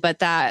harmony, but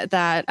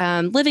that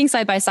living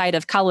side by side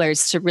of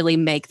colors to really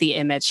make the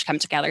image come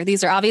together.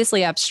 These are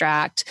obviously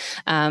abstract.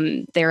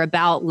 They're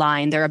about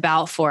line, they're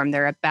about form,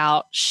 they're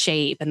about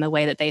shape and the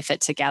way that they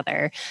fit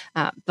together.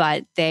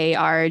 But they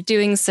are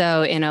doing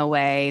so in a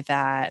way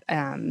that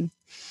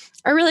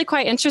are really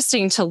quite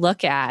interesting to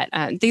look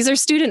at. These are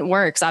student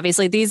works.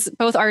 Obviously,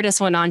 both artists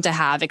went on to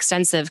have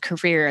extensive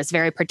careers,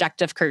 very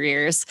productive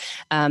careers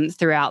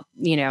throughout,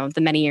 the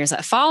many years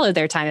that followed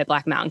their time at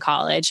Black Mountain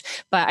College.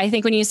 But I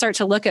think when you start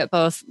to look at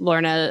both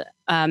Lorna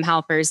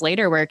Halper's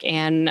later work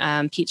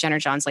and Pete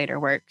Jenner-John's later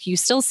work, you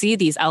still see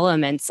these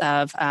elements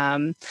of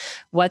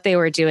what they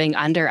were doing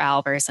under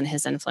Albers and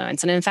his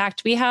influence. And in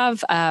fact, we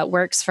have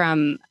works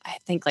from, I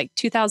think, like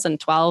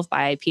 2012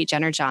 by Pete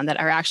Jenner-John that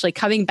are actually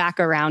coming back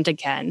around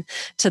again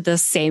to the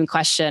same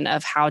question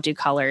of how do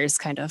colors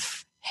kind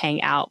of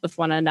hang out with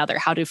one another?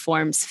 How do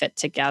forms fit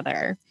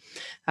together?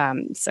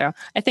 So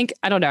I think,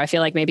 I don't know, I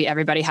feel like maybe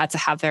everybody had to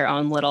have their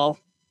own little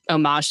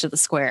homage to the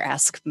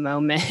square-esque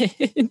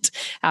moment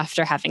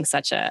after having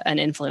such an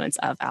influence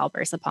of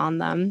Albers upon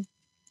them.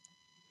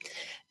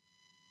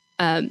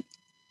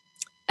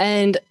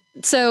 And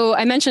so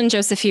I mentioned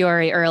Joseph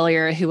Fiore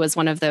earlier, who was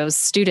one of those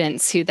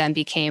students who then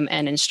became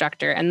an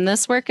instructor. And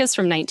this work is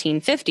from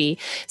 1950.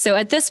 So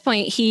at this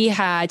point, he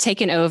had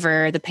taken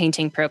over the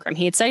painting program.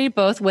 He had studied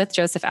both with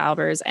Joseph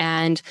Albers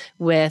and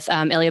with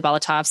Ilya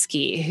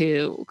Balatovsky,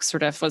 who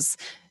sort of was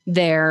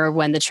there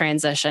when the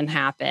transition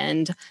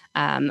happened.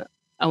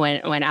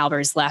 When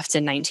Albers left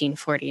in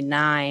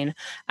 1949.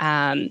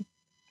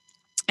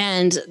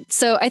 And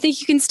so I think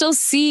you can still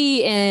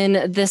see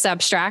in this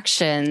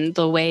abstraction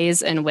the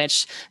ways in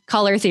which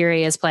color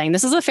theory is playing.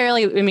 This is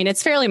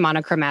it's fairly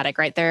monochromatic,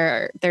 right?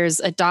 There's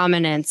a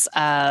dominance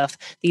of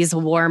these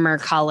warmer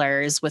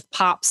colors with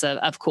pops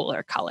of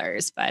cooler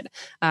colors. But,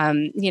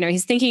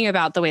 he's thinking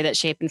about the way that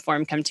shape and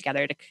form come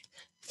together to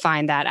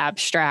find that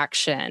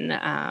abstraction.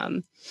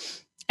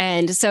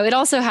 And so it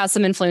also has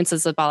some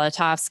influences of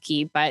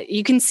Balatovsky, but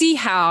you can see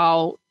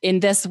how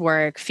in this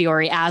work,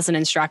 Fiore as an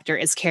instructor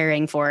is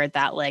carrying forward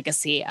that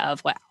legacy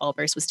of what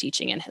Albers was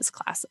teaching in his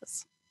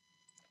classes.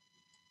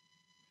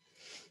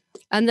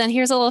 And then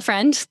here's a little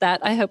friend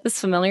that I hope is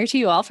familiar to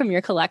you all from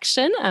your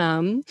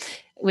collection,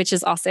 which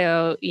is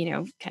also,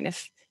 kind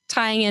of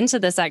tying into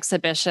this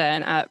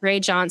exhibition. Ray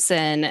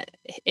Johnson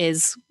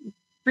is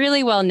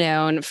really well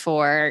known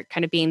for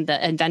kind of being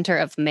the inventor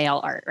of mail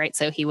art, right?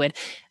 So he would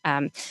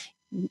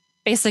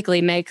basically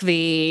make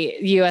the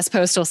U.S.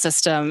 postal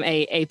system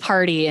a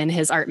party in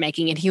his art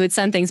making, and he would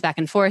send things back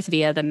and forth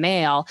via the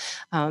mail.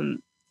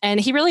 And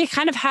he really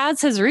kind of has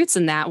his roots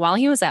in that. While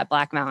he was at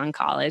Black Mountain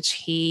College,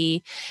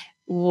 he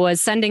was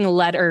sending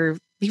letters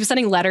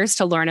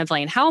to Lorna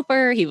Vlaine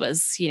Halper. He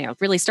was,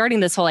 really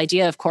starting this whole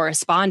idea of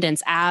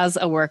correspondence as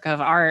a work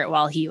of art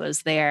while he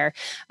was there.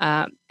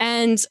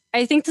 And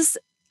I think this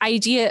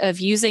idea of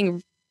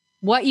using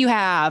what you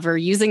have or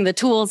using the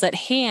tools at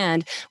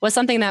hand was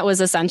something that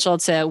was essential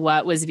to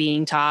what was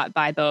being taught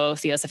by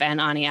both Josef and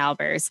Anni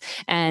Albers.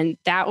 And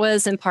that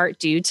was in part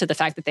due to the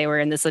fact that they were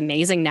in this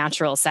amazing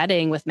natural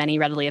setting with many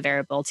readily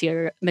available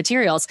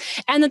materials,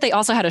 and that they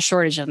also had a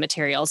shortage of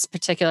materials,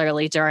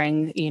 particularly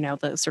during,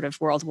 the sort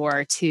of World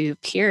War II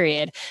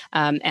period,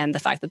 and the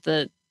fact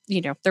that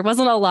there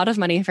wasn't a lot of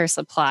money for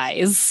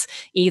supplies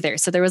either.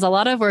 So there was a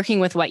lot of working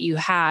with what you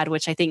had,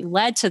 which I think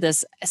led to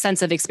this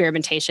sense of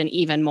experimentation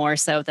even more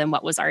so than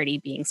what was already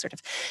being sort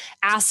of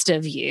asked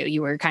of you.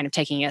 You were kind of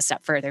taking it a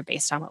step further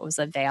based on what was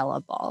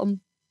available.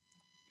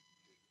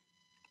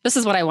 This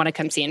is what I want to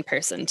come see in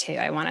person too.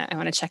 I want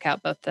to check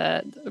out both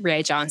the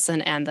Ray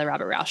Johnson and the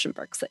Robert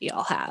Rauschenbergs that you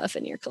all have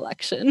in your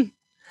collection.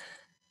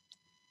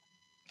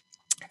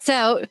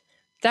 So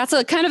that's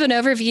a kind of an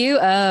overview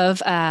of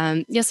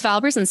Josef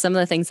Albers and some of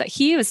the things that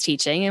he was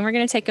teaching. And we're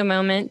going to take a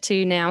moment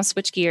to now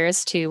switch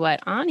gears to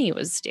what Anni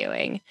was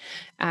doing.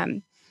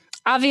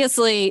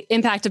 obviously,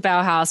 impact of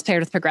Bauhaus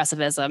paired with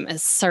progressivism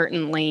is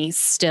certainly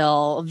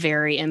still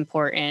very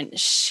important.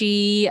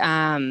 She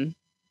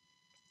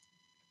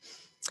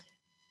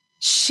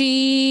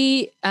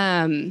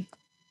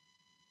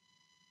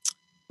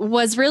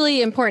was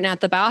really important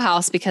at the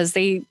Bauhaus because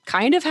they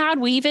kind of had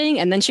weaving,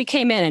 and then she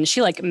came in and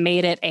she like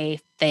made it a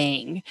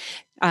thing.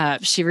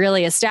 She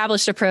really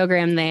established a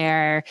program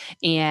there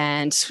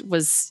and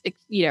was,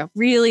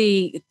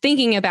 really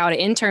thinking about it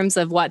in terms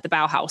of what the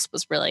Bauhaus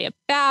was really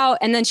about.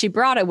 And then she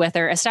brought it with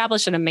her,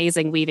 established an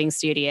amazing weaving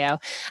studio.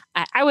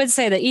 I would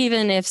say that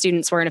even if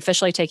students weren't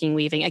officially taking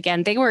weaving,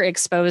 again, they were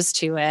exposed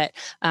to it.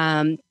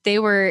 They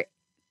were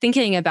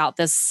thinking about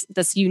this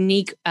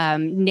unique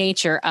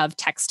nature of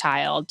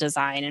textile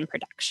design and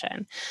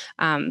production.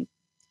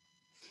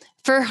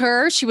 For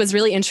her, she was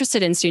really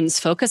interested in students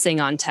focusing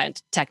on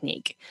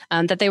technique,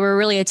 that they were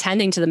really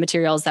attending to the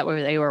materials that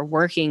they were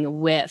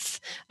working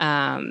with.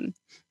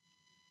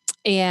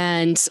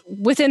 And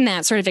within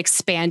that, sort of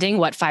expanding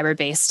what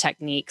fiber-based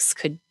techniques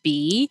could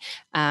be,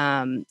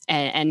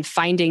 and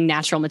finding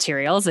natural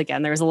materials.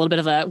 Again, there was a little bit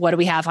of a, what do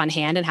we have on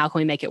hand and how can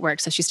we make it work?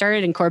 So she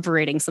started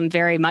incorporating some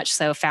very much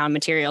so found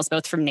materials,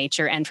 both from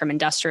nature and from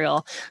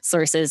industrial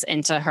sources,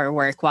 into her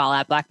work while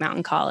at Black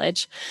Mountain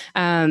College.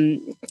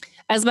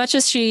 As much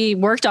as she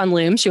worked on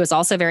loom, she was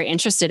also very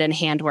interested in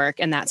handwork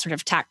and that sort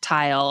of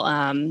tactile,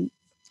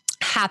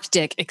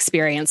 haptic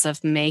experience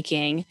of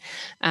making.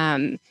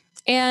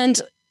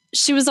 And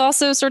she was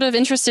also sort of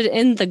interested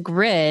in the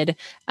grid,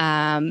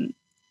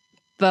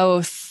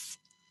 both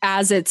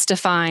as it's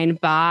defined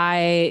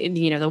by,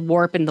 the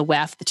warp and the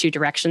weft, the two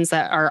directions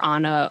that are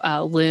on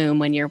a loom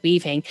when you're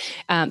weaving,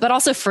 but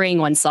also freeing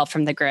oneself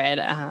from the grid.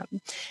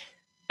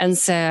 And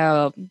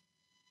so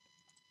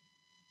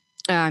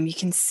you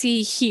can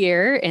see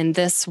here in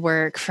this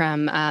work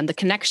from the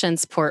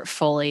Connections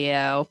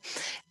portfolio,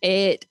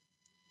 it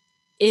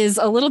is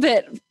a little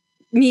bit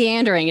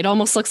meandering. It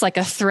almost looks like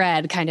a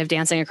thread kind of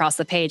dancing across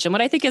the page. And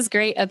what I think is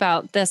great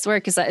about this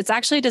work is that it's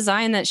actually a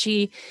design that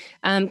she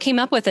came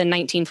up with in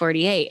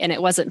 1948, and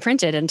it wasn't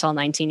printed until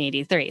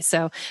 1983.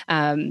 So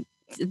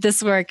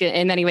this work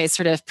in many ways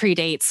sort of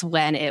predates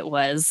when it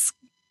was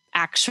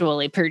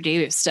actually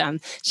produced.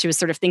 She was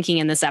sort of thinking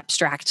in this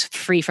abstract,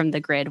 free from the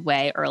grid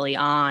way early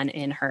on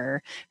in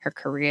her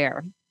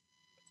career,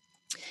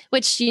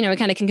 which,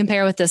 kind of can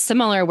compare with the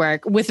similar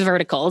work with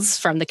verticals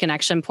from the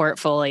Connection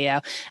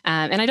portfolio.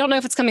 And I don't know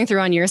if it's coming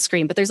through on your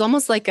screen, but there's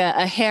almost like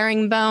a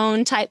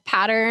herringbone type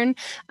pattern,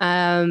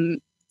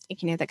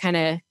 that kind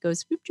of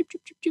goes boop, boop, boop,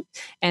 boop, boop,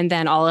 and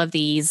then all of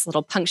these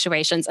little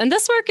punctuations. And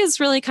this work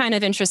is really kind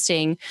of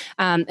interesting.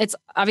 It's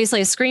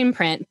obviously a screen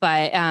print,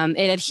 but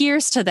it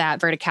adheres to that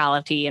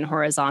verticality and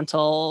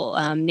horizontal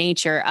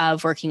nature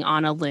of working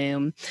on a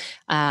loom.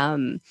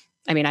 I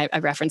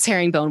reference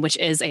herringbone, which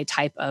is a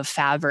type of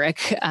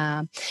fabric.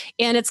 And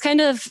it's kind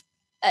of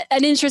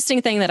an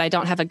interesting thing that I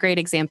don't have a great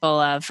example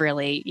of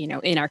really,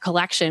 in our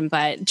collection,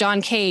 but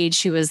John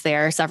Cage, who was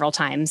there several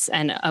times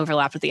and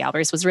overlapped with the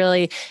Albers, was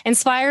really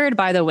inspired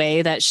by the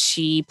way that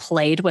she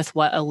played with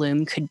what a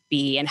loom could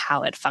be and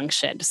how it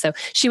functioned. So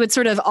she would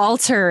sort of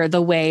alter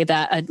the way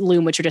that a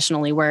loom would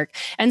traditionally work.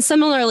 And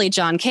similarly,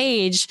 John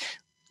Cage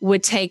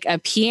would take a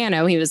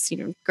piano. He was,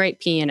 a great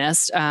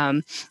pianist,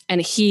 and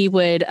he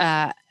would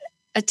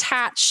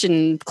attach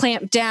and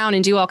clamp down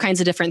and do all kinds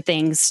of different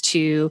things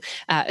to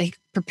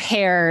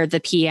prepare the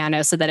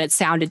piano so that it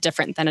sounded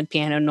different than a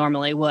piano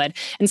normally would.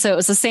 And so it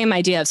was the same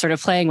idea of sort of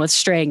playing with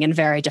string in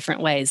very different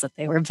ways that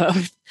they were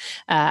both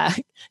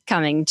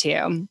coming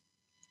to.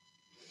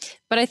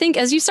 But I think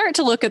as you start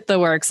to look at the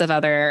works of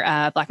other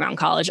Black Mountain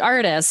College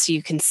artists,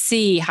 you can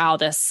see how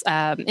this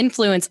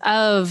influence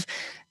of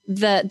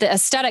the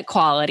aesthetic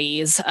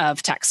qualities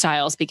of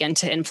textiles begin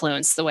to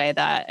influence the way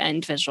that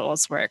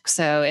individuals work.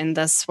 So in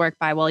this work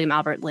by William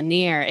Albert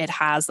Lanier, it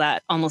has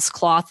that almost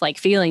cloth-like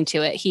feeling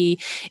to it. He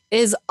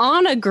is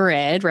on a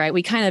grid, right?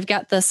 We kind of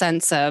get the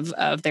sense of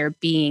there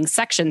being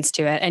sections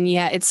to it, and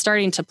yet it's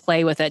starting to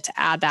play with it to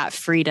add that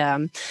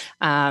freedom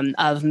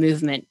of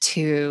movement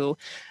to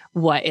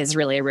what is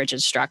really a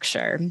rigid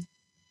structure.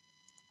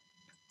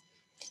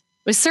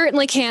 We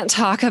certainly can't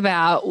talk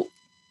about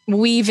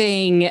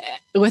weaving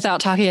without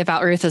talking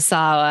about Ruth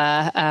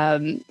Asawa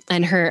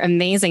and her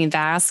amazing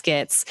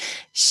baskets.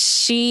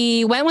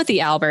 She went with the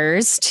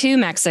Albers to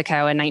Mexico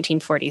in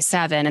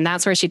 1947, and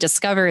that's where she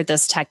discovered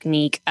this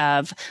technique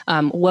of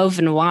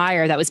woven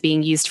wire that was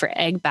being used for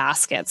egg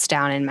baskets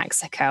down in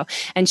Mexico.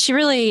 And she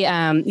really,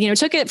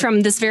 took it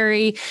from this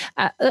very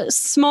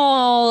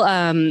small,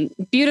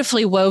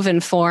 beautifully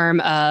woven form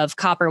of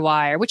copper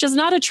wire, which is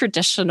not a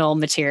traditional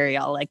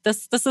material. Like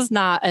this is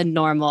not a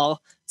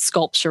normal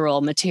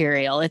sculptural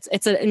material.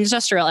 It's an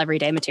industrial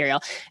everyday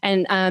material,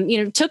 and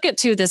took it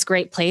to this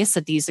great place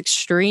of these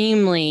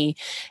extremely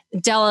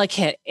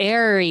delicate,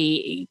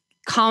 airy,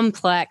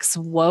 complex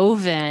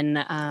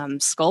woven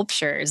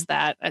sculptures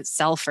that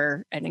sell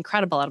for an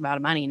incredible amount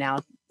of money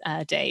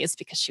nowadays,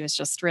 because she was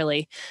just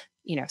really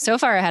so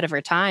far ahead of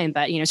her time.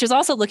 But, she was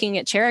also looking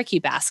at Cherokee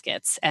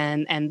baskets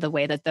and the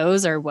way that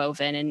those are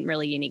woven in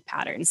really unique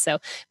patterns. So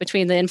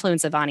between the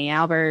influence of Anni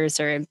Albers,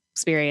 her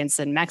experience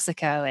in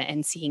Mexico,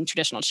 and seeing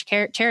traditional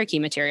Cherokee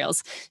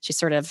materials, she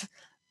sort of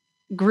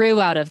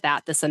grew out of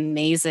that this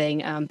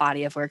amazing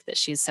body of work that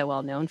she's so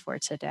well known for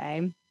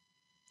today.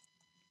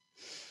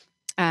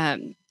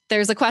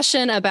 There's a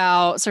question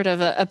about sort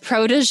of a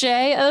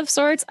protege of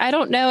sorts. I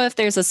don't know if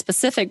there's a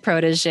specific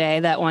protege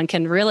that one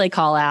can really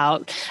call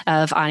out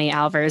of Anni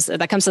Albers.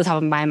 That comes to the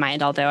top of my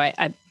mind, although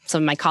I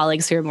some of my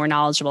colleagues who are more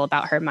knowledgeable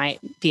about her might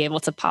be able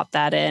to pop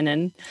that in,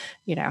 and,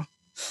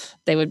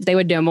 they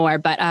would know more.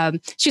 But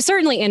she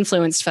certainly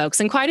influenced folks,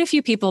 and quite a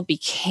few people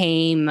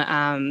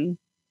became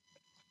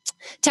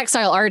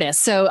textile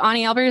artists. So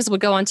Anni Albers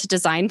would go on to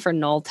design for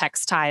Knoll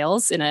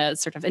Textiles in a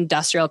sort of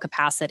industrial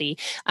capacity.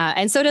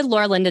 And so did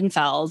Laura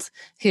Lindenfeld,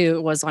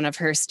 who was one of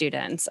her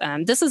students.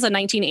 This is a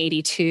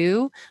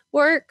 1982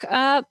 work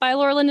by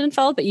Laura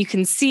Lindenfeld, but you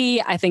can see,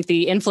 I think,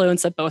 the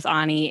influence of both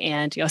Anni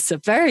and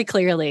Josef very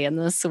clearly in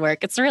this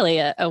work. It's really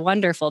a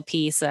wonderful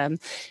piece, a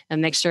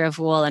mixture of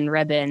wool and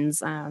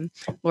ribbons,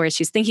 where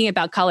she's thinking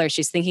about color,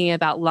 she's thinking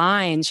about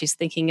lines, she's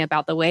thinking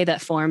about the way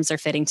that forms are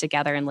fitting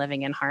together and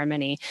living in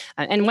harmony,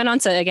 and went on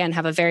to, again,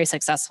 have a very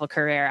successful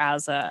career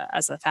as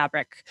a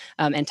fabric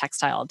and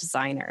textile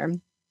designer.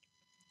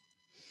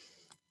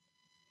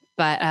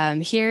 But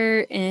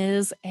here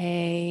is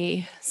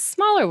a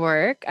smaller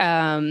work.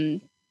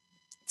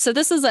 So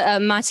this is a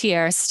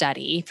matière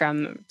study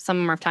from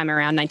sometime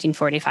around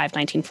 1945,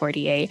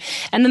 1948.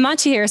 And the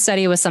matière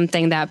study was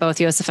something that both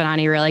Josef and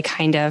Anni really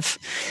kind of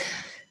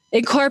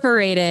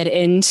incorporated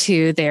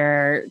into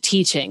their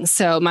teaching.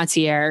 So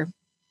matière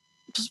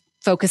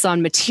focus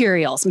on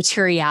materials,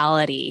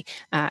 materiality.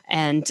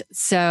 And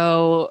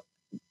so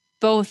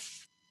both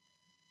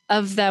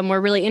of them were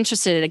really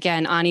interested.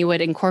 Again, Anni would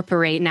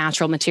incorporate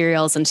natural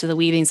materials into the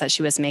weavings that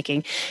she was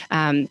making.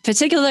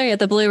 Particularly at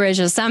the Blue Ridge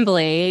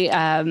Assembly,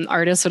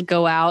 artists would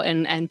go out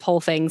and pull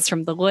things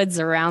from the woods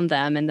around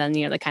them, and then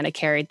they kind of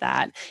carried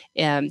that.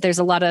 There's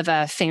a lot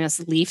of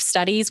famous leaf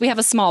studies. We have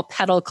a small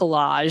petal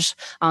collage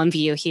on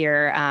view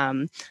here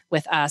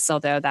with us,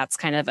 although that's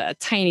kind of a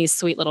tiny,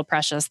 sweet little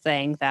precious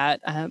thing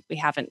that we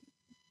haven't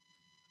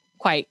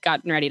quite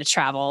gotten ready to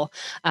travel,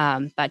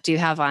 but do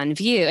have on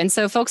view. And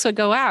so folks would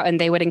go out and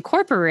they would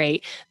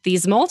incorporate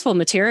these multiple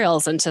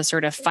materials into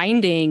sort of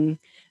finding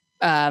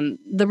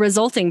the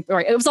resulting, or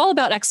it was all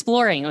about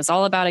exploring. It was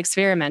all about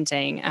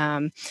experimenting.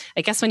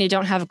 I guess when you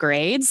don't have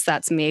grades,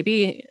 that's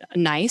maybe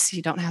nice.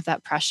 You don't have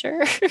that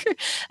pressure.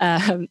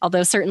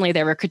 Although certainly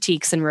there were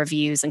critiques and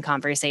reviews and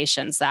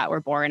conversations that were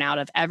born out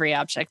of every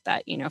object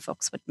that,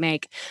 folks would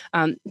make.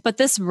 But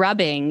this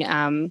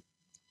rubbing,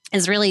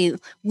 is really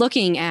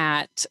looking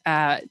at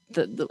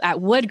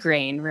at wood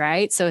grain,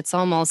 right? So it's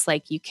almost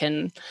like you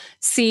can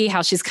see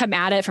how she's come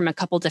at it from a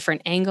couple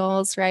different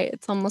angles, right?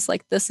 It's almost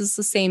like this is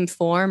the same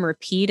form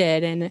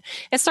repeated, and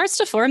it starts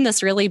to form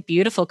this really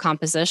beautiful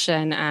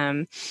composition.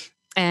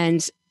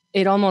 And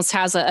it almost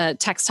has a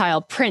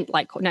textile print,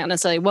 like not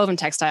necessarily woven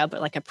textile,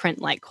 but like a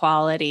print-like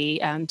quality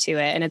to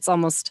it. And it's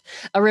almost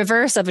a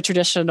reverse of a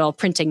traditional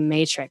printing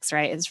matrix,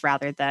 right? It's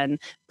rather than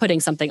putting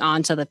something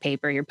onto the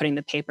paper, you're putting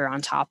the paper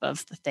on top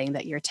of the thing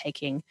that you're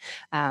taking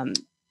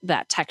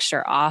that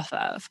texture off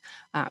of.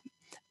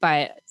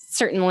 But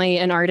certainly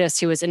an artist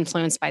who was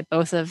influenced by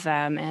both of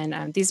them.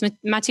 And these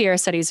matière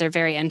studies are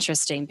very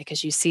interesting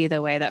because you see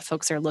the way that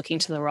folks are looking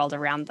to the world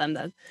around them,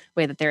 the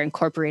way that they're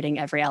incorporating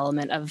every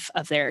element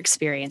of their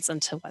experience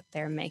into what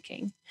they're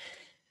making.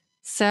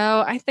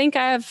 So I think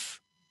I've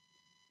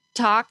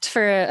talked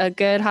for a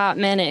good hot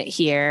minute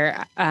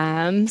here.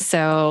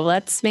 So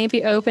let's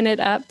maybe open it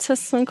up to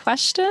some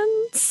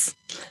questions.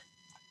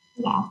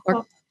 Yeah,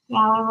 so y'all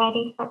are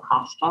ready for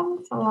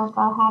questions, so we'll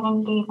go ahead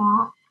and do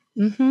that.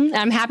 Mm-hmm.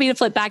 I'm happy to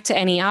flip back to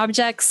any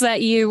objects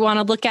that you want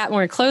to look at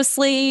more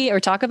closely or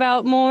talk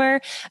about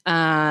more.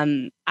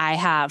 I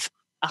have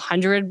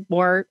 100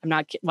 more.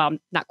 I'm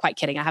not quite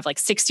kidding. I have like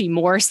 60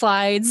 more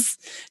slides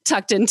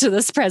tucked into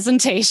this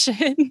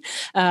presentation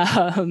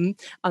on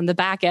the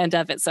back end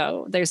of it.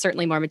 So there's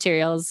certainly more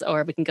materials,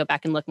 or we can go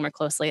back and look more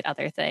closely at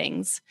other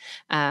things.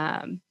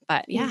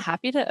 But yeah,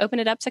 happy to open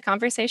it up to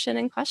conversation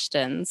and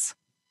questions.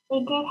 We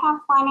did have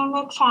one in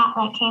the chat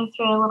that came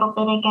through a little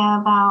bit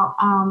ago about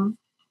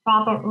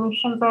Robert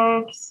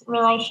Rauschenberg's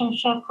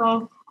relationship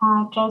with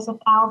Josef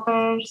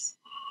Albers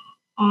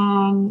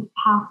and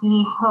how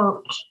he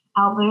hoped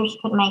Albers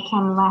could make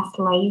him less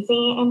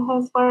lazy in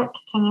his work.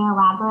 Can you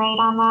elaborate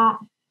on that?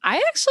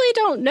 I actually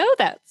don't know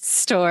that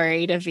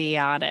story, to be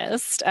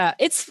honest.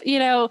 It's,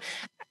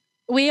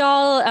 we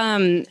all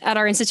at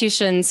our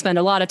institution spend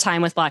a lot of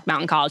time with Black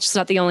Mountain College. It's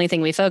not the only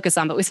thing we focus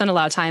on, but we spend a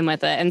lot of time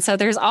with it. And so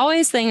there's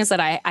always things that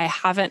I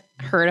haven't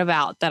heard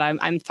about that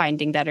I'm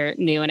finding that are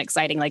new and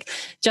exciting. Like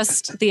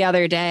just the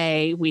other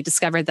day, we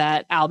discovered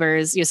that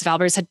Josef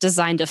Albers had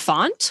designed a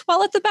font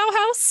while at the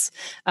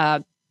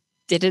Bauhaus.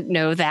 Didn't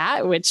know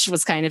that, which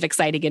was kind of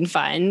exciting and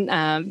fun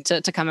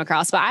to come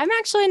across. But I'm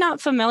actually not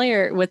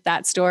familiar with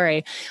that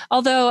story.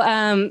 Although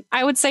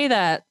I would say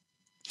that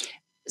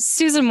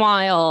Susan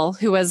Weil,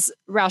 who was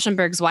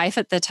Rauschenberg's wife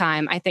at the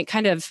time, I think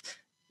kind of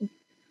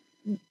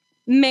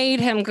made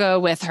him go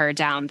with her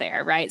down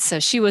there, right? So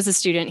she was a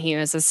student, he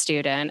was a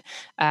student.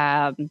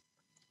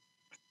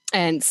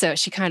 And so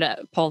she kind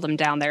of pulled him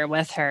down there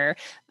with her.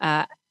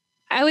 I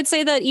would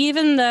say that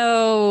even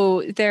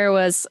though there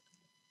was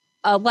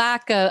a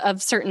lack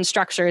of certain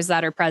structures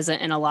that are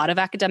present in a lot of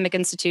academic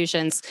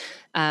institutions,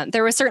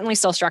 there were certainly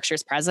still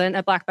structures present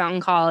at Black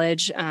Mountain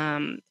College.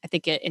 I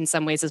think it in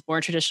some ways is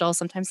more traditional.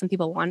 Sometimes some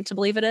people want to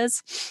believe it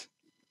is.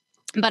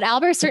 But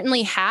Albers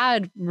certainly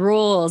had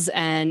rules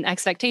and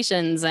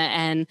expectations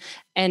and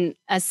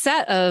a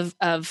set of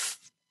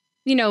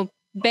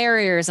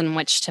barriers in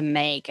which to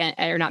make,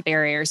 or not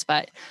barriers,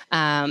 but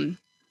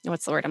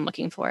what's the word I'm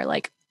looking for?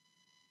 Like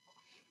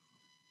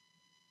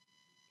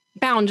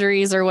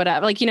boundaries or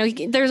whatever. Like,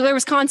 there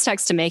was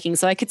context to making.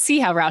 So I could see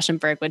how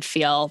Rauschenberg would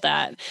feel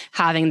that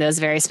having those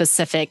very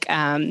specific,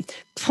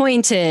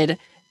 pointed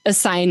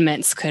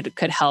assignments could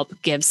help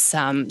give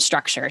some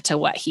structure to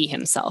what he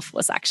himself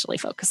was actually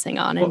focusing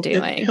on and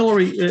doing.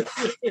 Hilary,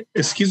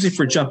 excuse me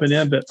for jumping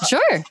in, but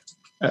sure.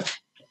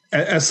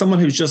 As someone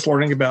who's just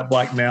learning about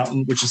Black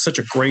Mountain, which is such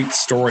a great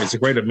story, it's a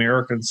great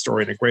American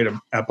story and a great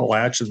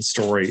Appalachian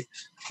story.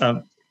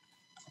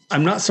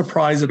 I'm not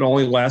surprised it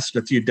only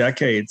lasted a few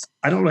decades.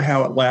 I don't know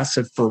how it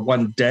lasted for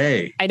one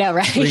day. I know,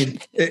 right? I mean,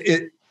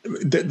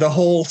 the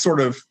whole sort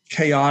of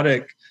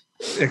chaotic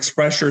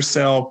express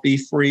yourself, be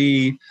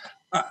free.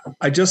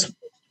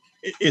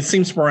 It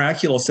seems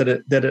miraculous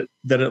that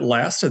it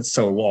lasted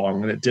so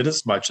long and it did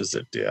as much as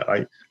it did.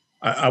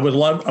 I would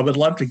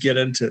love to get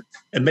into,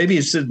 and maybe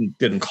it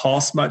didn't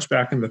cost much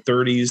back in the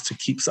 30s to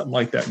keep something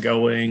like that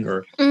going,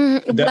 or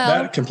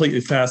that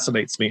completely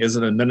fascinates me as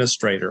an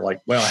administrator.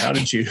 Like, well, how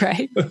did you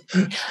right?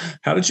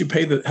 How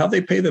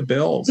they pay the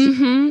bills?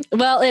 Mm-hmm.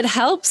 Well, it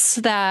helps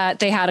that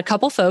they had a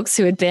couple folks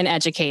who had been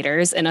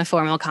educators in a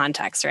formal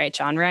context, right?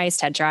 John Rice,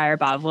 Ted Dreyer,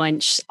 Bob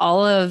Lynch,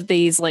 all of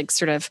these like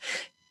sort of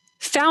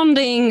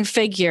founding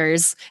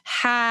figures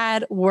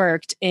had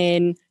worked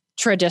in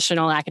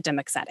traditional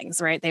academic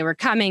settings, right? They were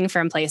coming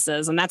from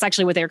places, and that's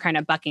actually what they were kind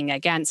of bucking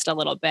against a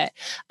little bit.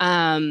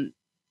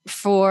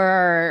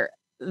 For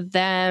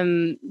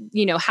them,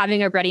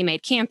 having a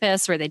ready-made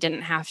campus where they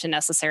didn't have to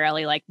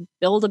necessarily like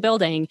build a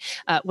building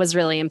was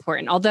really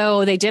important.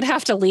 Although they did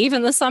have to leave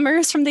in the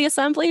summers from the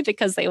assembly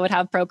because they would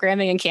have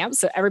programming and camps.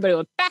 So everybody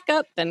would back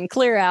up and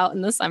clear out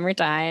in the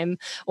summertime,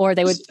 or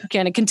they would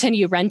kind of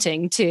continue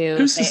renting to.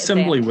 Whose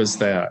assembly was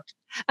that?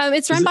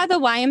 It's run by the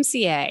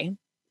YMCA.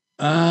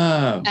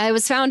 It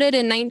was founded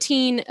in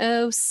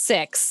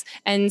 1906.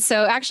 And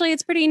so actually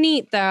it's pretty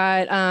neat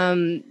that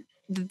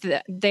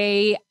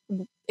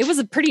it was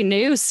a pretty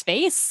new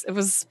space. It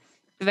was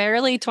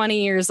barely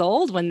 20 years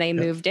old when they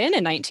moved in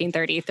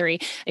 1933.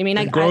 I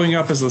mean, growing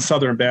up as a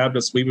Southern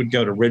Baptist, we would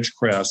go to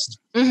Ridgecrest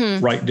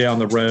right down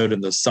the road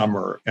in the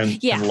summer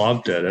and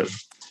loved it.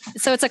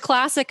 So it's a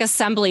classic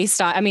assembly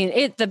style. I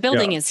mean, the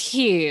building is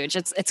huge.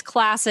 It's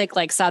classic,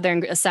 like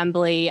Southern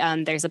assembly.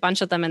 There's a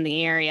bunch of them in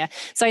the area.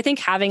 So I think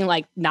having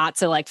like not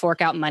to like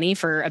fork out money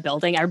for a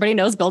building. Everybody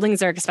knows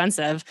buildings are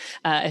expensive.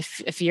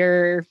 If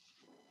you're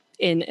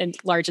in a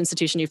large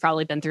institution, you've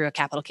probably been through a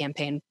capital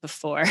campaign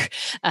before.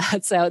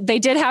 So they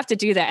did have to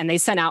do that. And they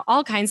sent out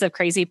all kinds of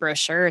crazy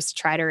brochures to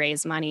try to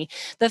raise money.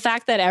 The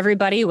fact that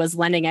everybody was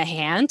lending a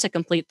hand to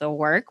complete the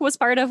work was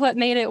part of what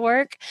made it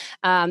work.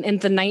 In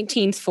the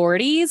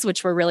 1940s,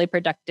 which were really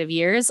productive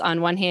years,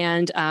 on one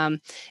hand,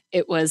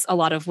 it was a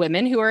lot of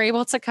women who were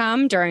able to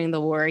come during the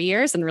war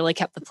years and really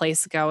kept the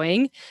place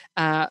going.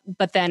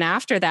 But then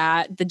after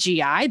that, the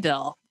GI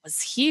Bill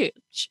was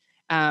huge.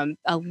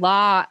 A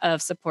lot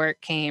of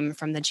support came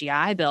from the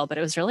GI Bill, but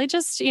it was really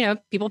just,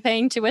 people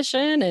paying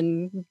tuition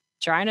and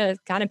trying to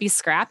kind of be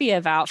scrappy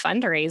about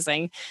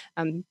fundraising.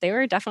 They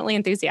were definitely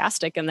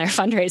enthusiastic in their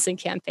fundraising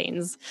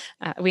campaigns.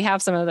 We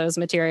have some of those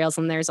materials,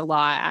 and there's a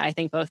lot, I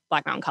think, both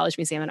Black Mountain College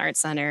Museum and Art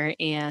Center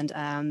and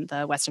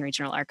the Western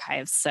Regional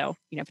Archives. So,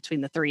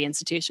 between the three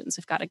institutions,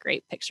 we've got a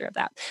great picture of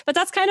that. But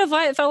that's kind of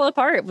why it fell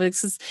apart,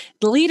 because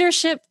the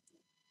leadership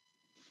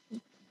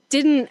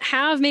didn't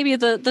have maybe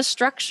the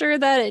structure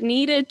that it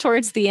needed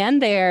towards the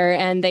end there.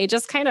 And they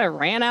just kind of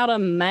ran out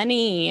of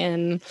money.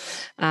 And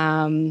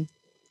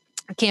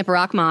Camp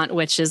Rockmont,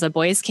 which is a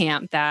boys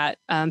camp that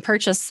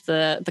purchased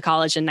the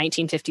college in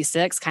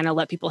 1956, kind of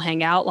let people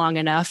hang out long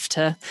enough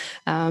to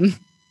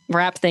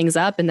wrap things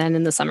up. And then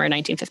in the summer of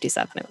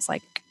 1957, it was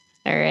like,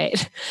 all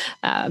right.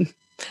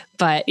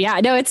 But yeah,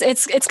 no,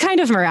 it's kind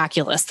of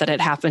miraculous that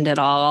it happened at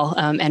all.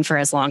 And for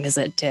as long as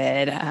it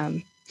did.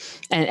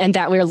 And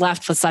that we were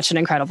left with such an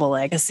incredible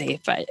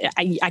legacy, but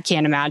I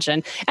can't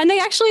imagine. And they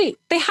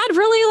had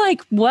really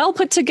like well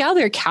put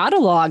together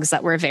catalogs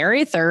that were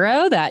very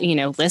thorough, that,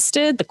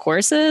 listed the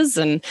courses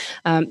and,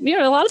 a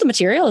lot of the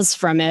materials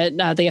from it.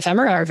 The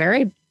ephemera are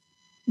very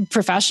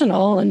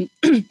professional and,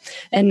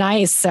 and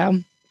nice.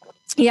 So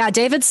yeah,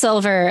 David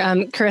Silver,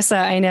 Carissa,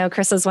 I know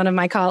Carissa's one of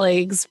my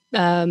colleagues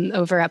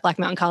over at Black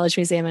Mountain College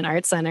Museum and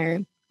Art Center.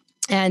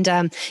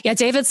 And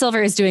David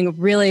Silver is doing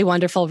really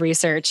wonderful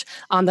research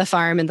on the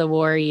farm in the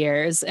war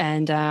years.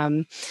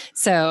 And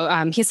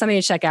so he's somebody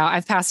to check out.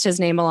 I've passed his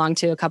name along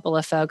to a couple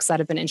of folks that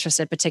have been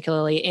interested,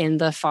 particularly in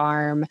the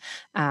farm.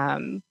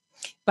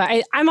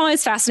 But I'm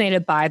always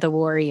fascinated by the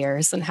war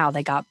years and how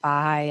they got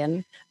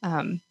by.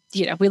 And,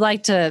 we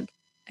like to,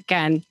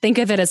 again, think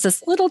of it as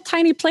this little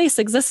tiny place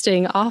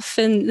existing off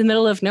in the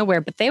middle of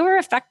nowhere, but they were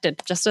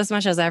affected just as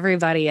much as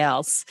everybody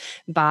else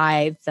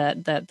by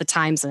the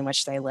times in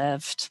which they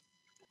lived.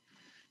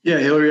 Yeah,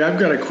 Hilary, I've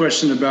got a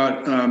question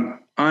about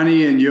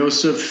Anni and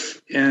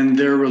Josef and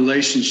their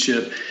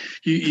relationship.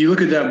 You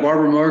look at that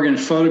Barbara Morgan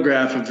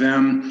photograph of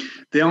them,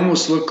 they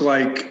almost look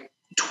like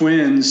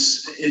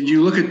twins. And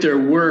you look at their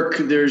work,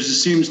 there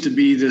seems to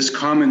be this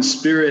common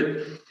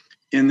spirit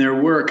in their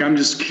work. I'm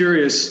just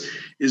curious,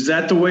 is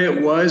that the way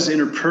it was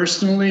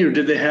interpersonally, or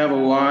did they have a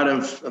lot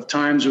of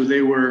times where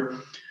they were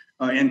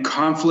in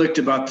conflict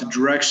about the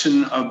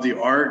direction of the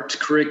art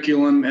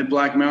curriculum at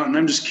Black Mountain?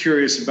 I'm just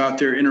curious about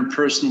their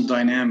interpersonal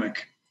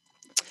dynamic.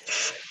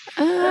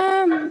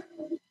 I'm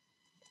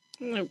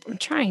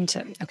trying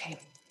to, okay.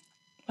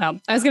 Well,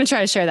 I was going to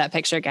try to share that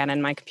picture again,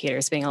 and my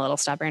computer's being a little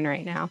stubborn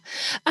right now.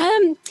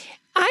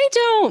 I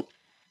don't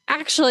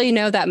actually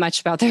know that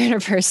much about their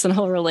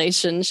interpersonal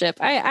relationship.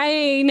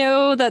 I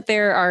know that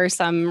there are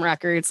some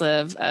records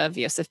of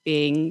Josef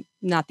being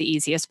not the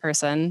easiest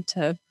person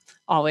to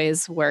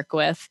always work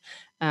with.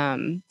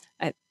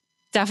 I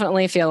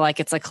definitely feel like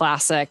it's a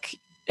classic,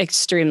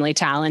 extremely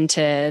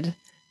talented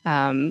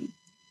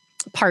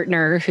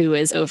partner who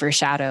is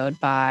overshadowed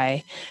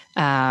by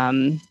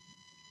her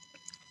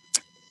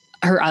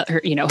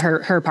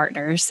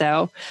partner.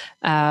 So,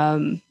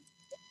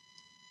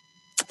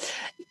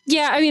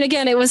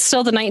 again, it was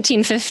still the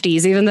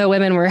 1950s, even though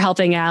women were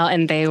helping out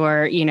and they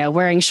were,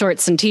 wearing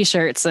shorts and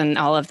t-shirts and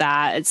all of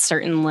that. It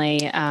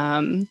certainly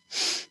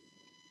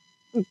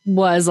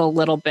was a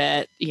little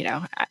bit,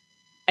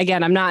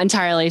 again, I'm not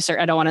entirely sure.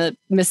 I don't want to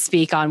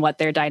misspeak on what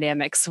their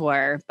dynamics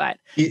were, but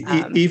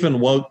even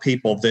woke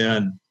people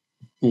then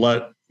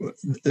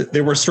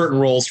there were certain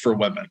roles for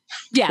women.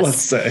 Yes.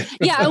 Let's say.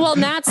 Yeah. Well,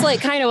 and that's like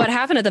kind of what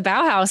happened at the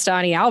Bauhaus to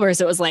Anni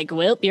Albers. It was like,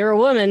 well, you're a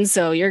woman,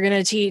 so you're going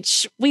to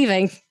teach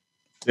weaving.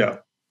 Yeah.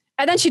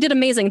 And then she did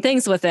amazing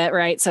things with it,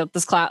 right? So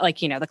this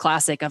the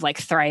classic of like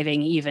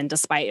thriving even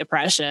despite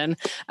oppression.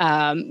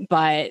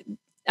 I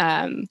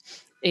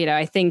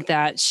think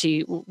that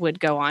she would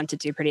go on to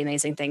do pretty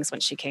amazing things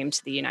when she came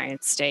to the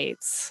United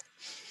States.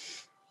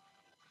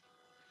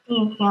 Do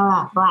you feel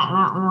that Black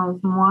Mountain was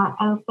more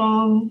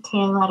open to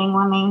letting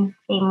women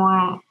be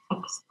more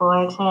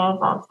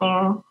explorative of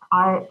their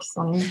arts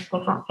and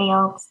different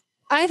fields?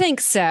 I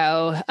think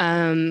so.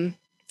 And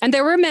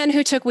there were men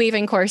who took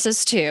weaving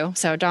courses too.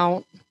 So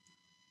don't,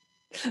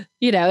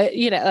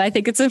 I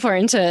think it's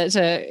important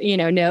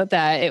to note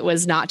that it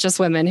was not just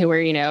women who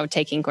were,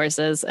 taking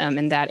courses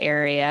in that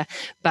area.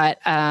 But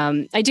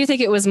I do think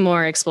it was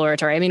more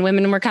exploratory. I mean,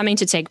 women were coming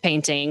to take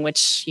painting,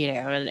 which,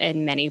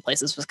 in many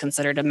places was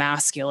considered a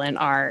masculine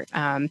art.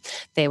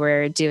 They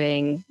were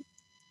doing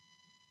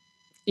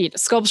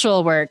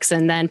sculptural works.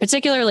 And then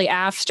particularly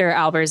after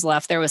Albers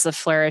left, there was a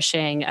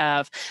flourishing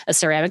of a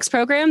ceramics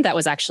program that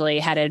was actually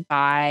headed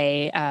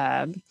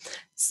by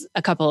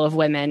a couple of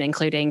women,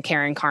 including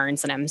Karen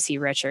Carnes and MC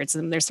Richards.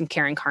 And there's some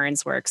Karen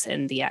Carnes works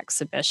in the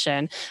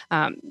exhibition.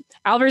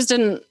 Albers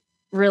didn't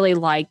really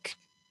like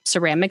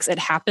ceramics. It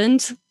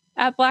happened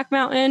at Black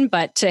Mountain,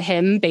 but to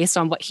him, based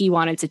on what he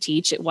wanted to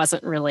teach, it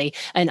wasn't really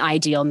an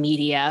ideal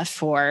media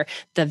for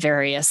the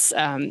various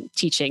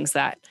teachings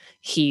that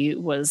he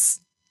was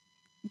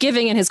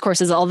giving in his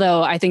courses,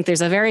 although I think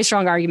there's a very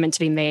strong argument to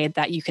be made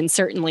that you can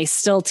certainly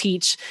still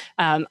teach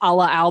a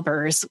la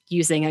Albers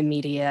using a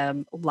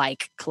medium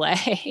like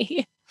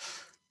clay.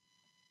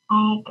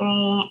 I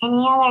agree.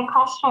 Any other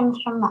questions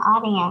from the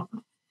audience?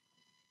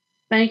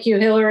 Thank you,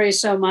 Hilary,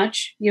 so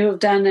much. You have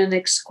done an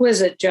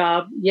exquisite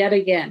job yet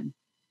again.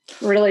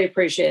 Really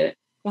appreciate it.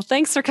 Well,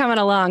 thanks for coming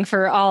along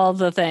for all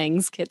the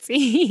things,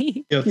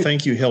 Kitsy. Yeah,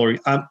 thank you,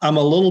 Hilary. I'm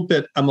a little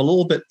bit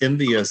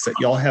envious that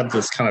y'all have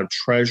this kind of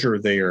treasure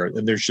there,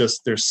 and there's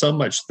so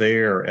much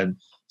there, and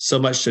so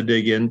much to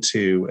dig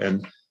into,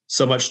 and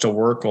so much to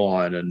work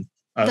on. And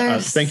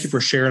thank you for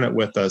sharing it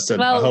with us.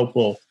 And I hope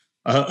we'll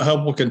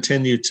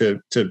continue to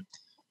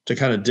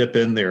kind of dip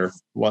in there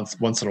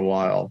once in a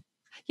while.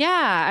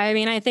 Yeah, I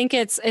mean, I think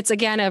it's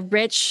again a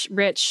rich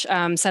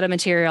set of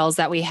materials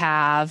that we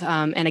have,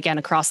 and again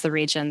across the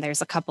region,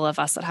 there's a couple of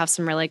us that have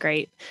some really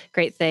great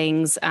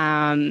things,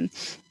 and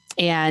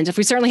if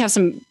we certainly have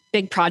some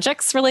big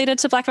projects related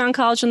to Black Mountain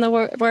College in the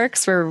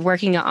works. We're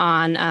working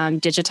on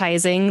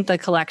digitizing the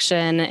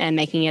collection and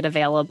making it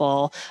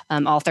available,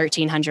 all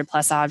 1,300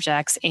 plus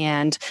objects,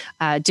 and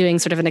doing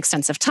sort of an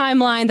extensive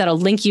timeline that'll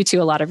link you to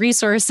a lot of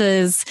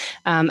resources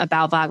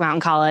about Black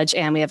Mountain College.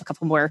 And we have a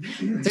couple more.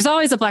 There's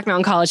always a Black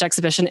Mountain College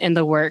exhibition in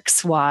the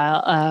works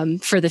while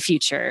for the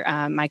future.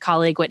 My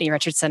colleague, Whitney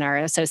Richardson, our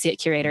associate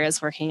curator,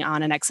 is working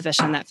on an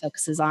exhibition that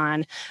focuses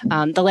on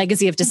the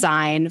legacy of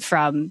design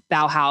from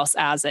Bauhaus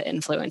as it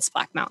influenced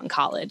Black Mountain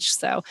College.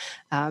 So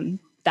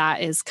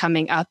that is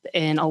coming up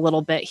in a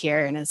little bit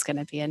here, and is going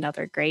to be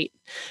another great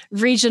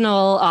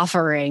regional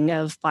offering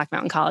of Black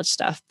Mountain College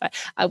stuff. But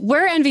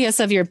we're envious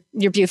of your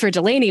Buford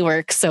Delaney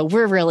work, so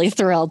we're really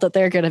thrilled that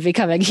they're going to be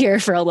coming here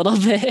for a little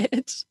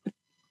bit.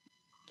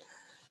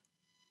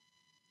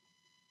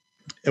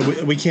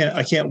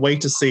 I can't wait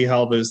to see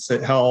how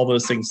all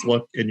those things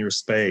look in your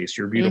space,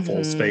 your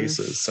beautiful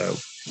spaces. So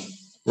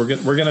we're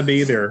going to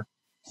be there.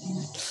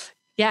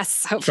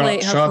 Yes,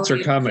 hopefully shots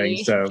are coming.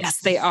 So yes,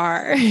 they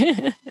are.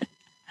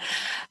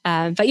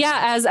 But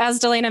yeah, as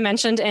Delana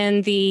mentioned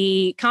in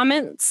the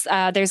comments,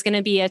 there's going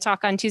to be a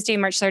talk on Tuesday,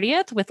 March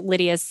 30th with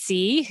Lydia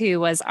C., who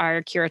was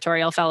our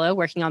curatorial fellow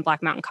working on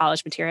Black Mountain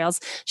College materials.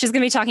 She's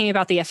going to be talking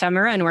about the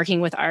ephemera and working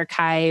with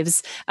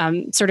archives,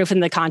 sort of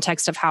in the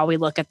context of how we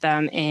look at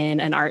them in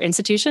an art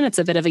institution. It's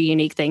a bit of a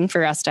unique thing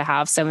for us to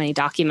have so many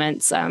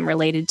documents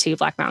related to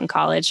Black Mountain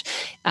College,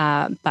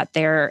 but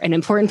they're an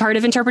important part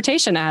of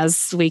interpretation,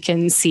 as we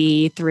can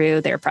see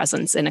through their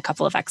presence in a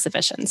couple of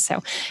exhibitions.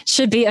 So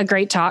should be a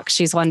great talk.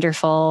 She's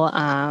wonderful.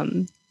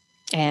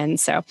 And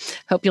so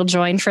hope you'll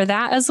join for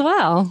that as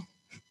well.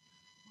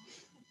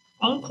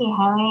 Thank you,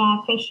 Hilary. I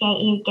appreciate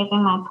you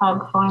giving my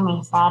plug for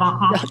me so I don't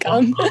have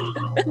to.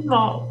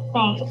 But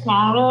thanks. No,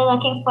 I'm really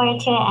looking forward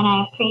to it, and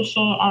I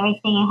appreciate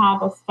everything you had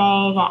to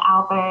say. The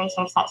Albers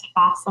are such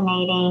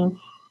fascinating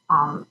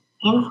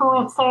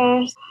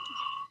influencers.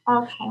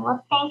 Okay,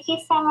 well, thank you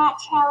so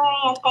much, Hilary,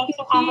 and thank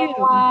you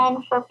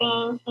everyone for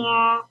being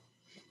here.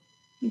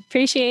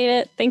 Appreciate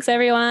it. Thanks,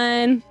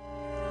 everyone.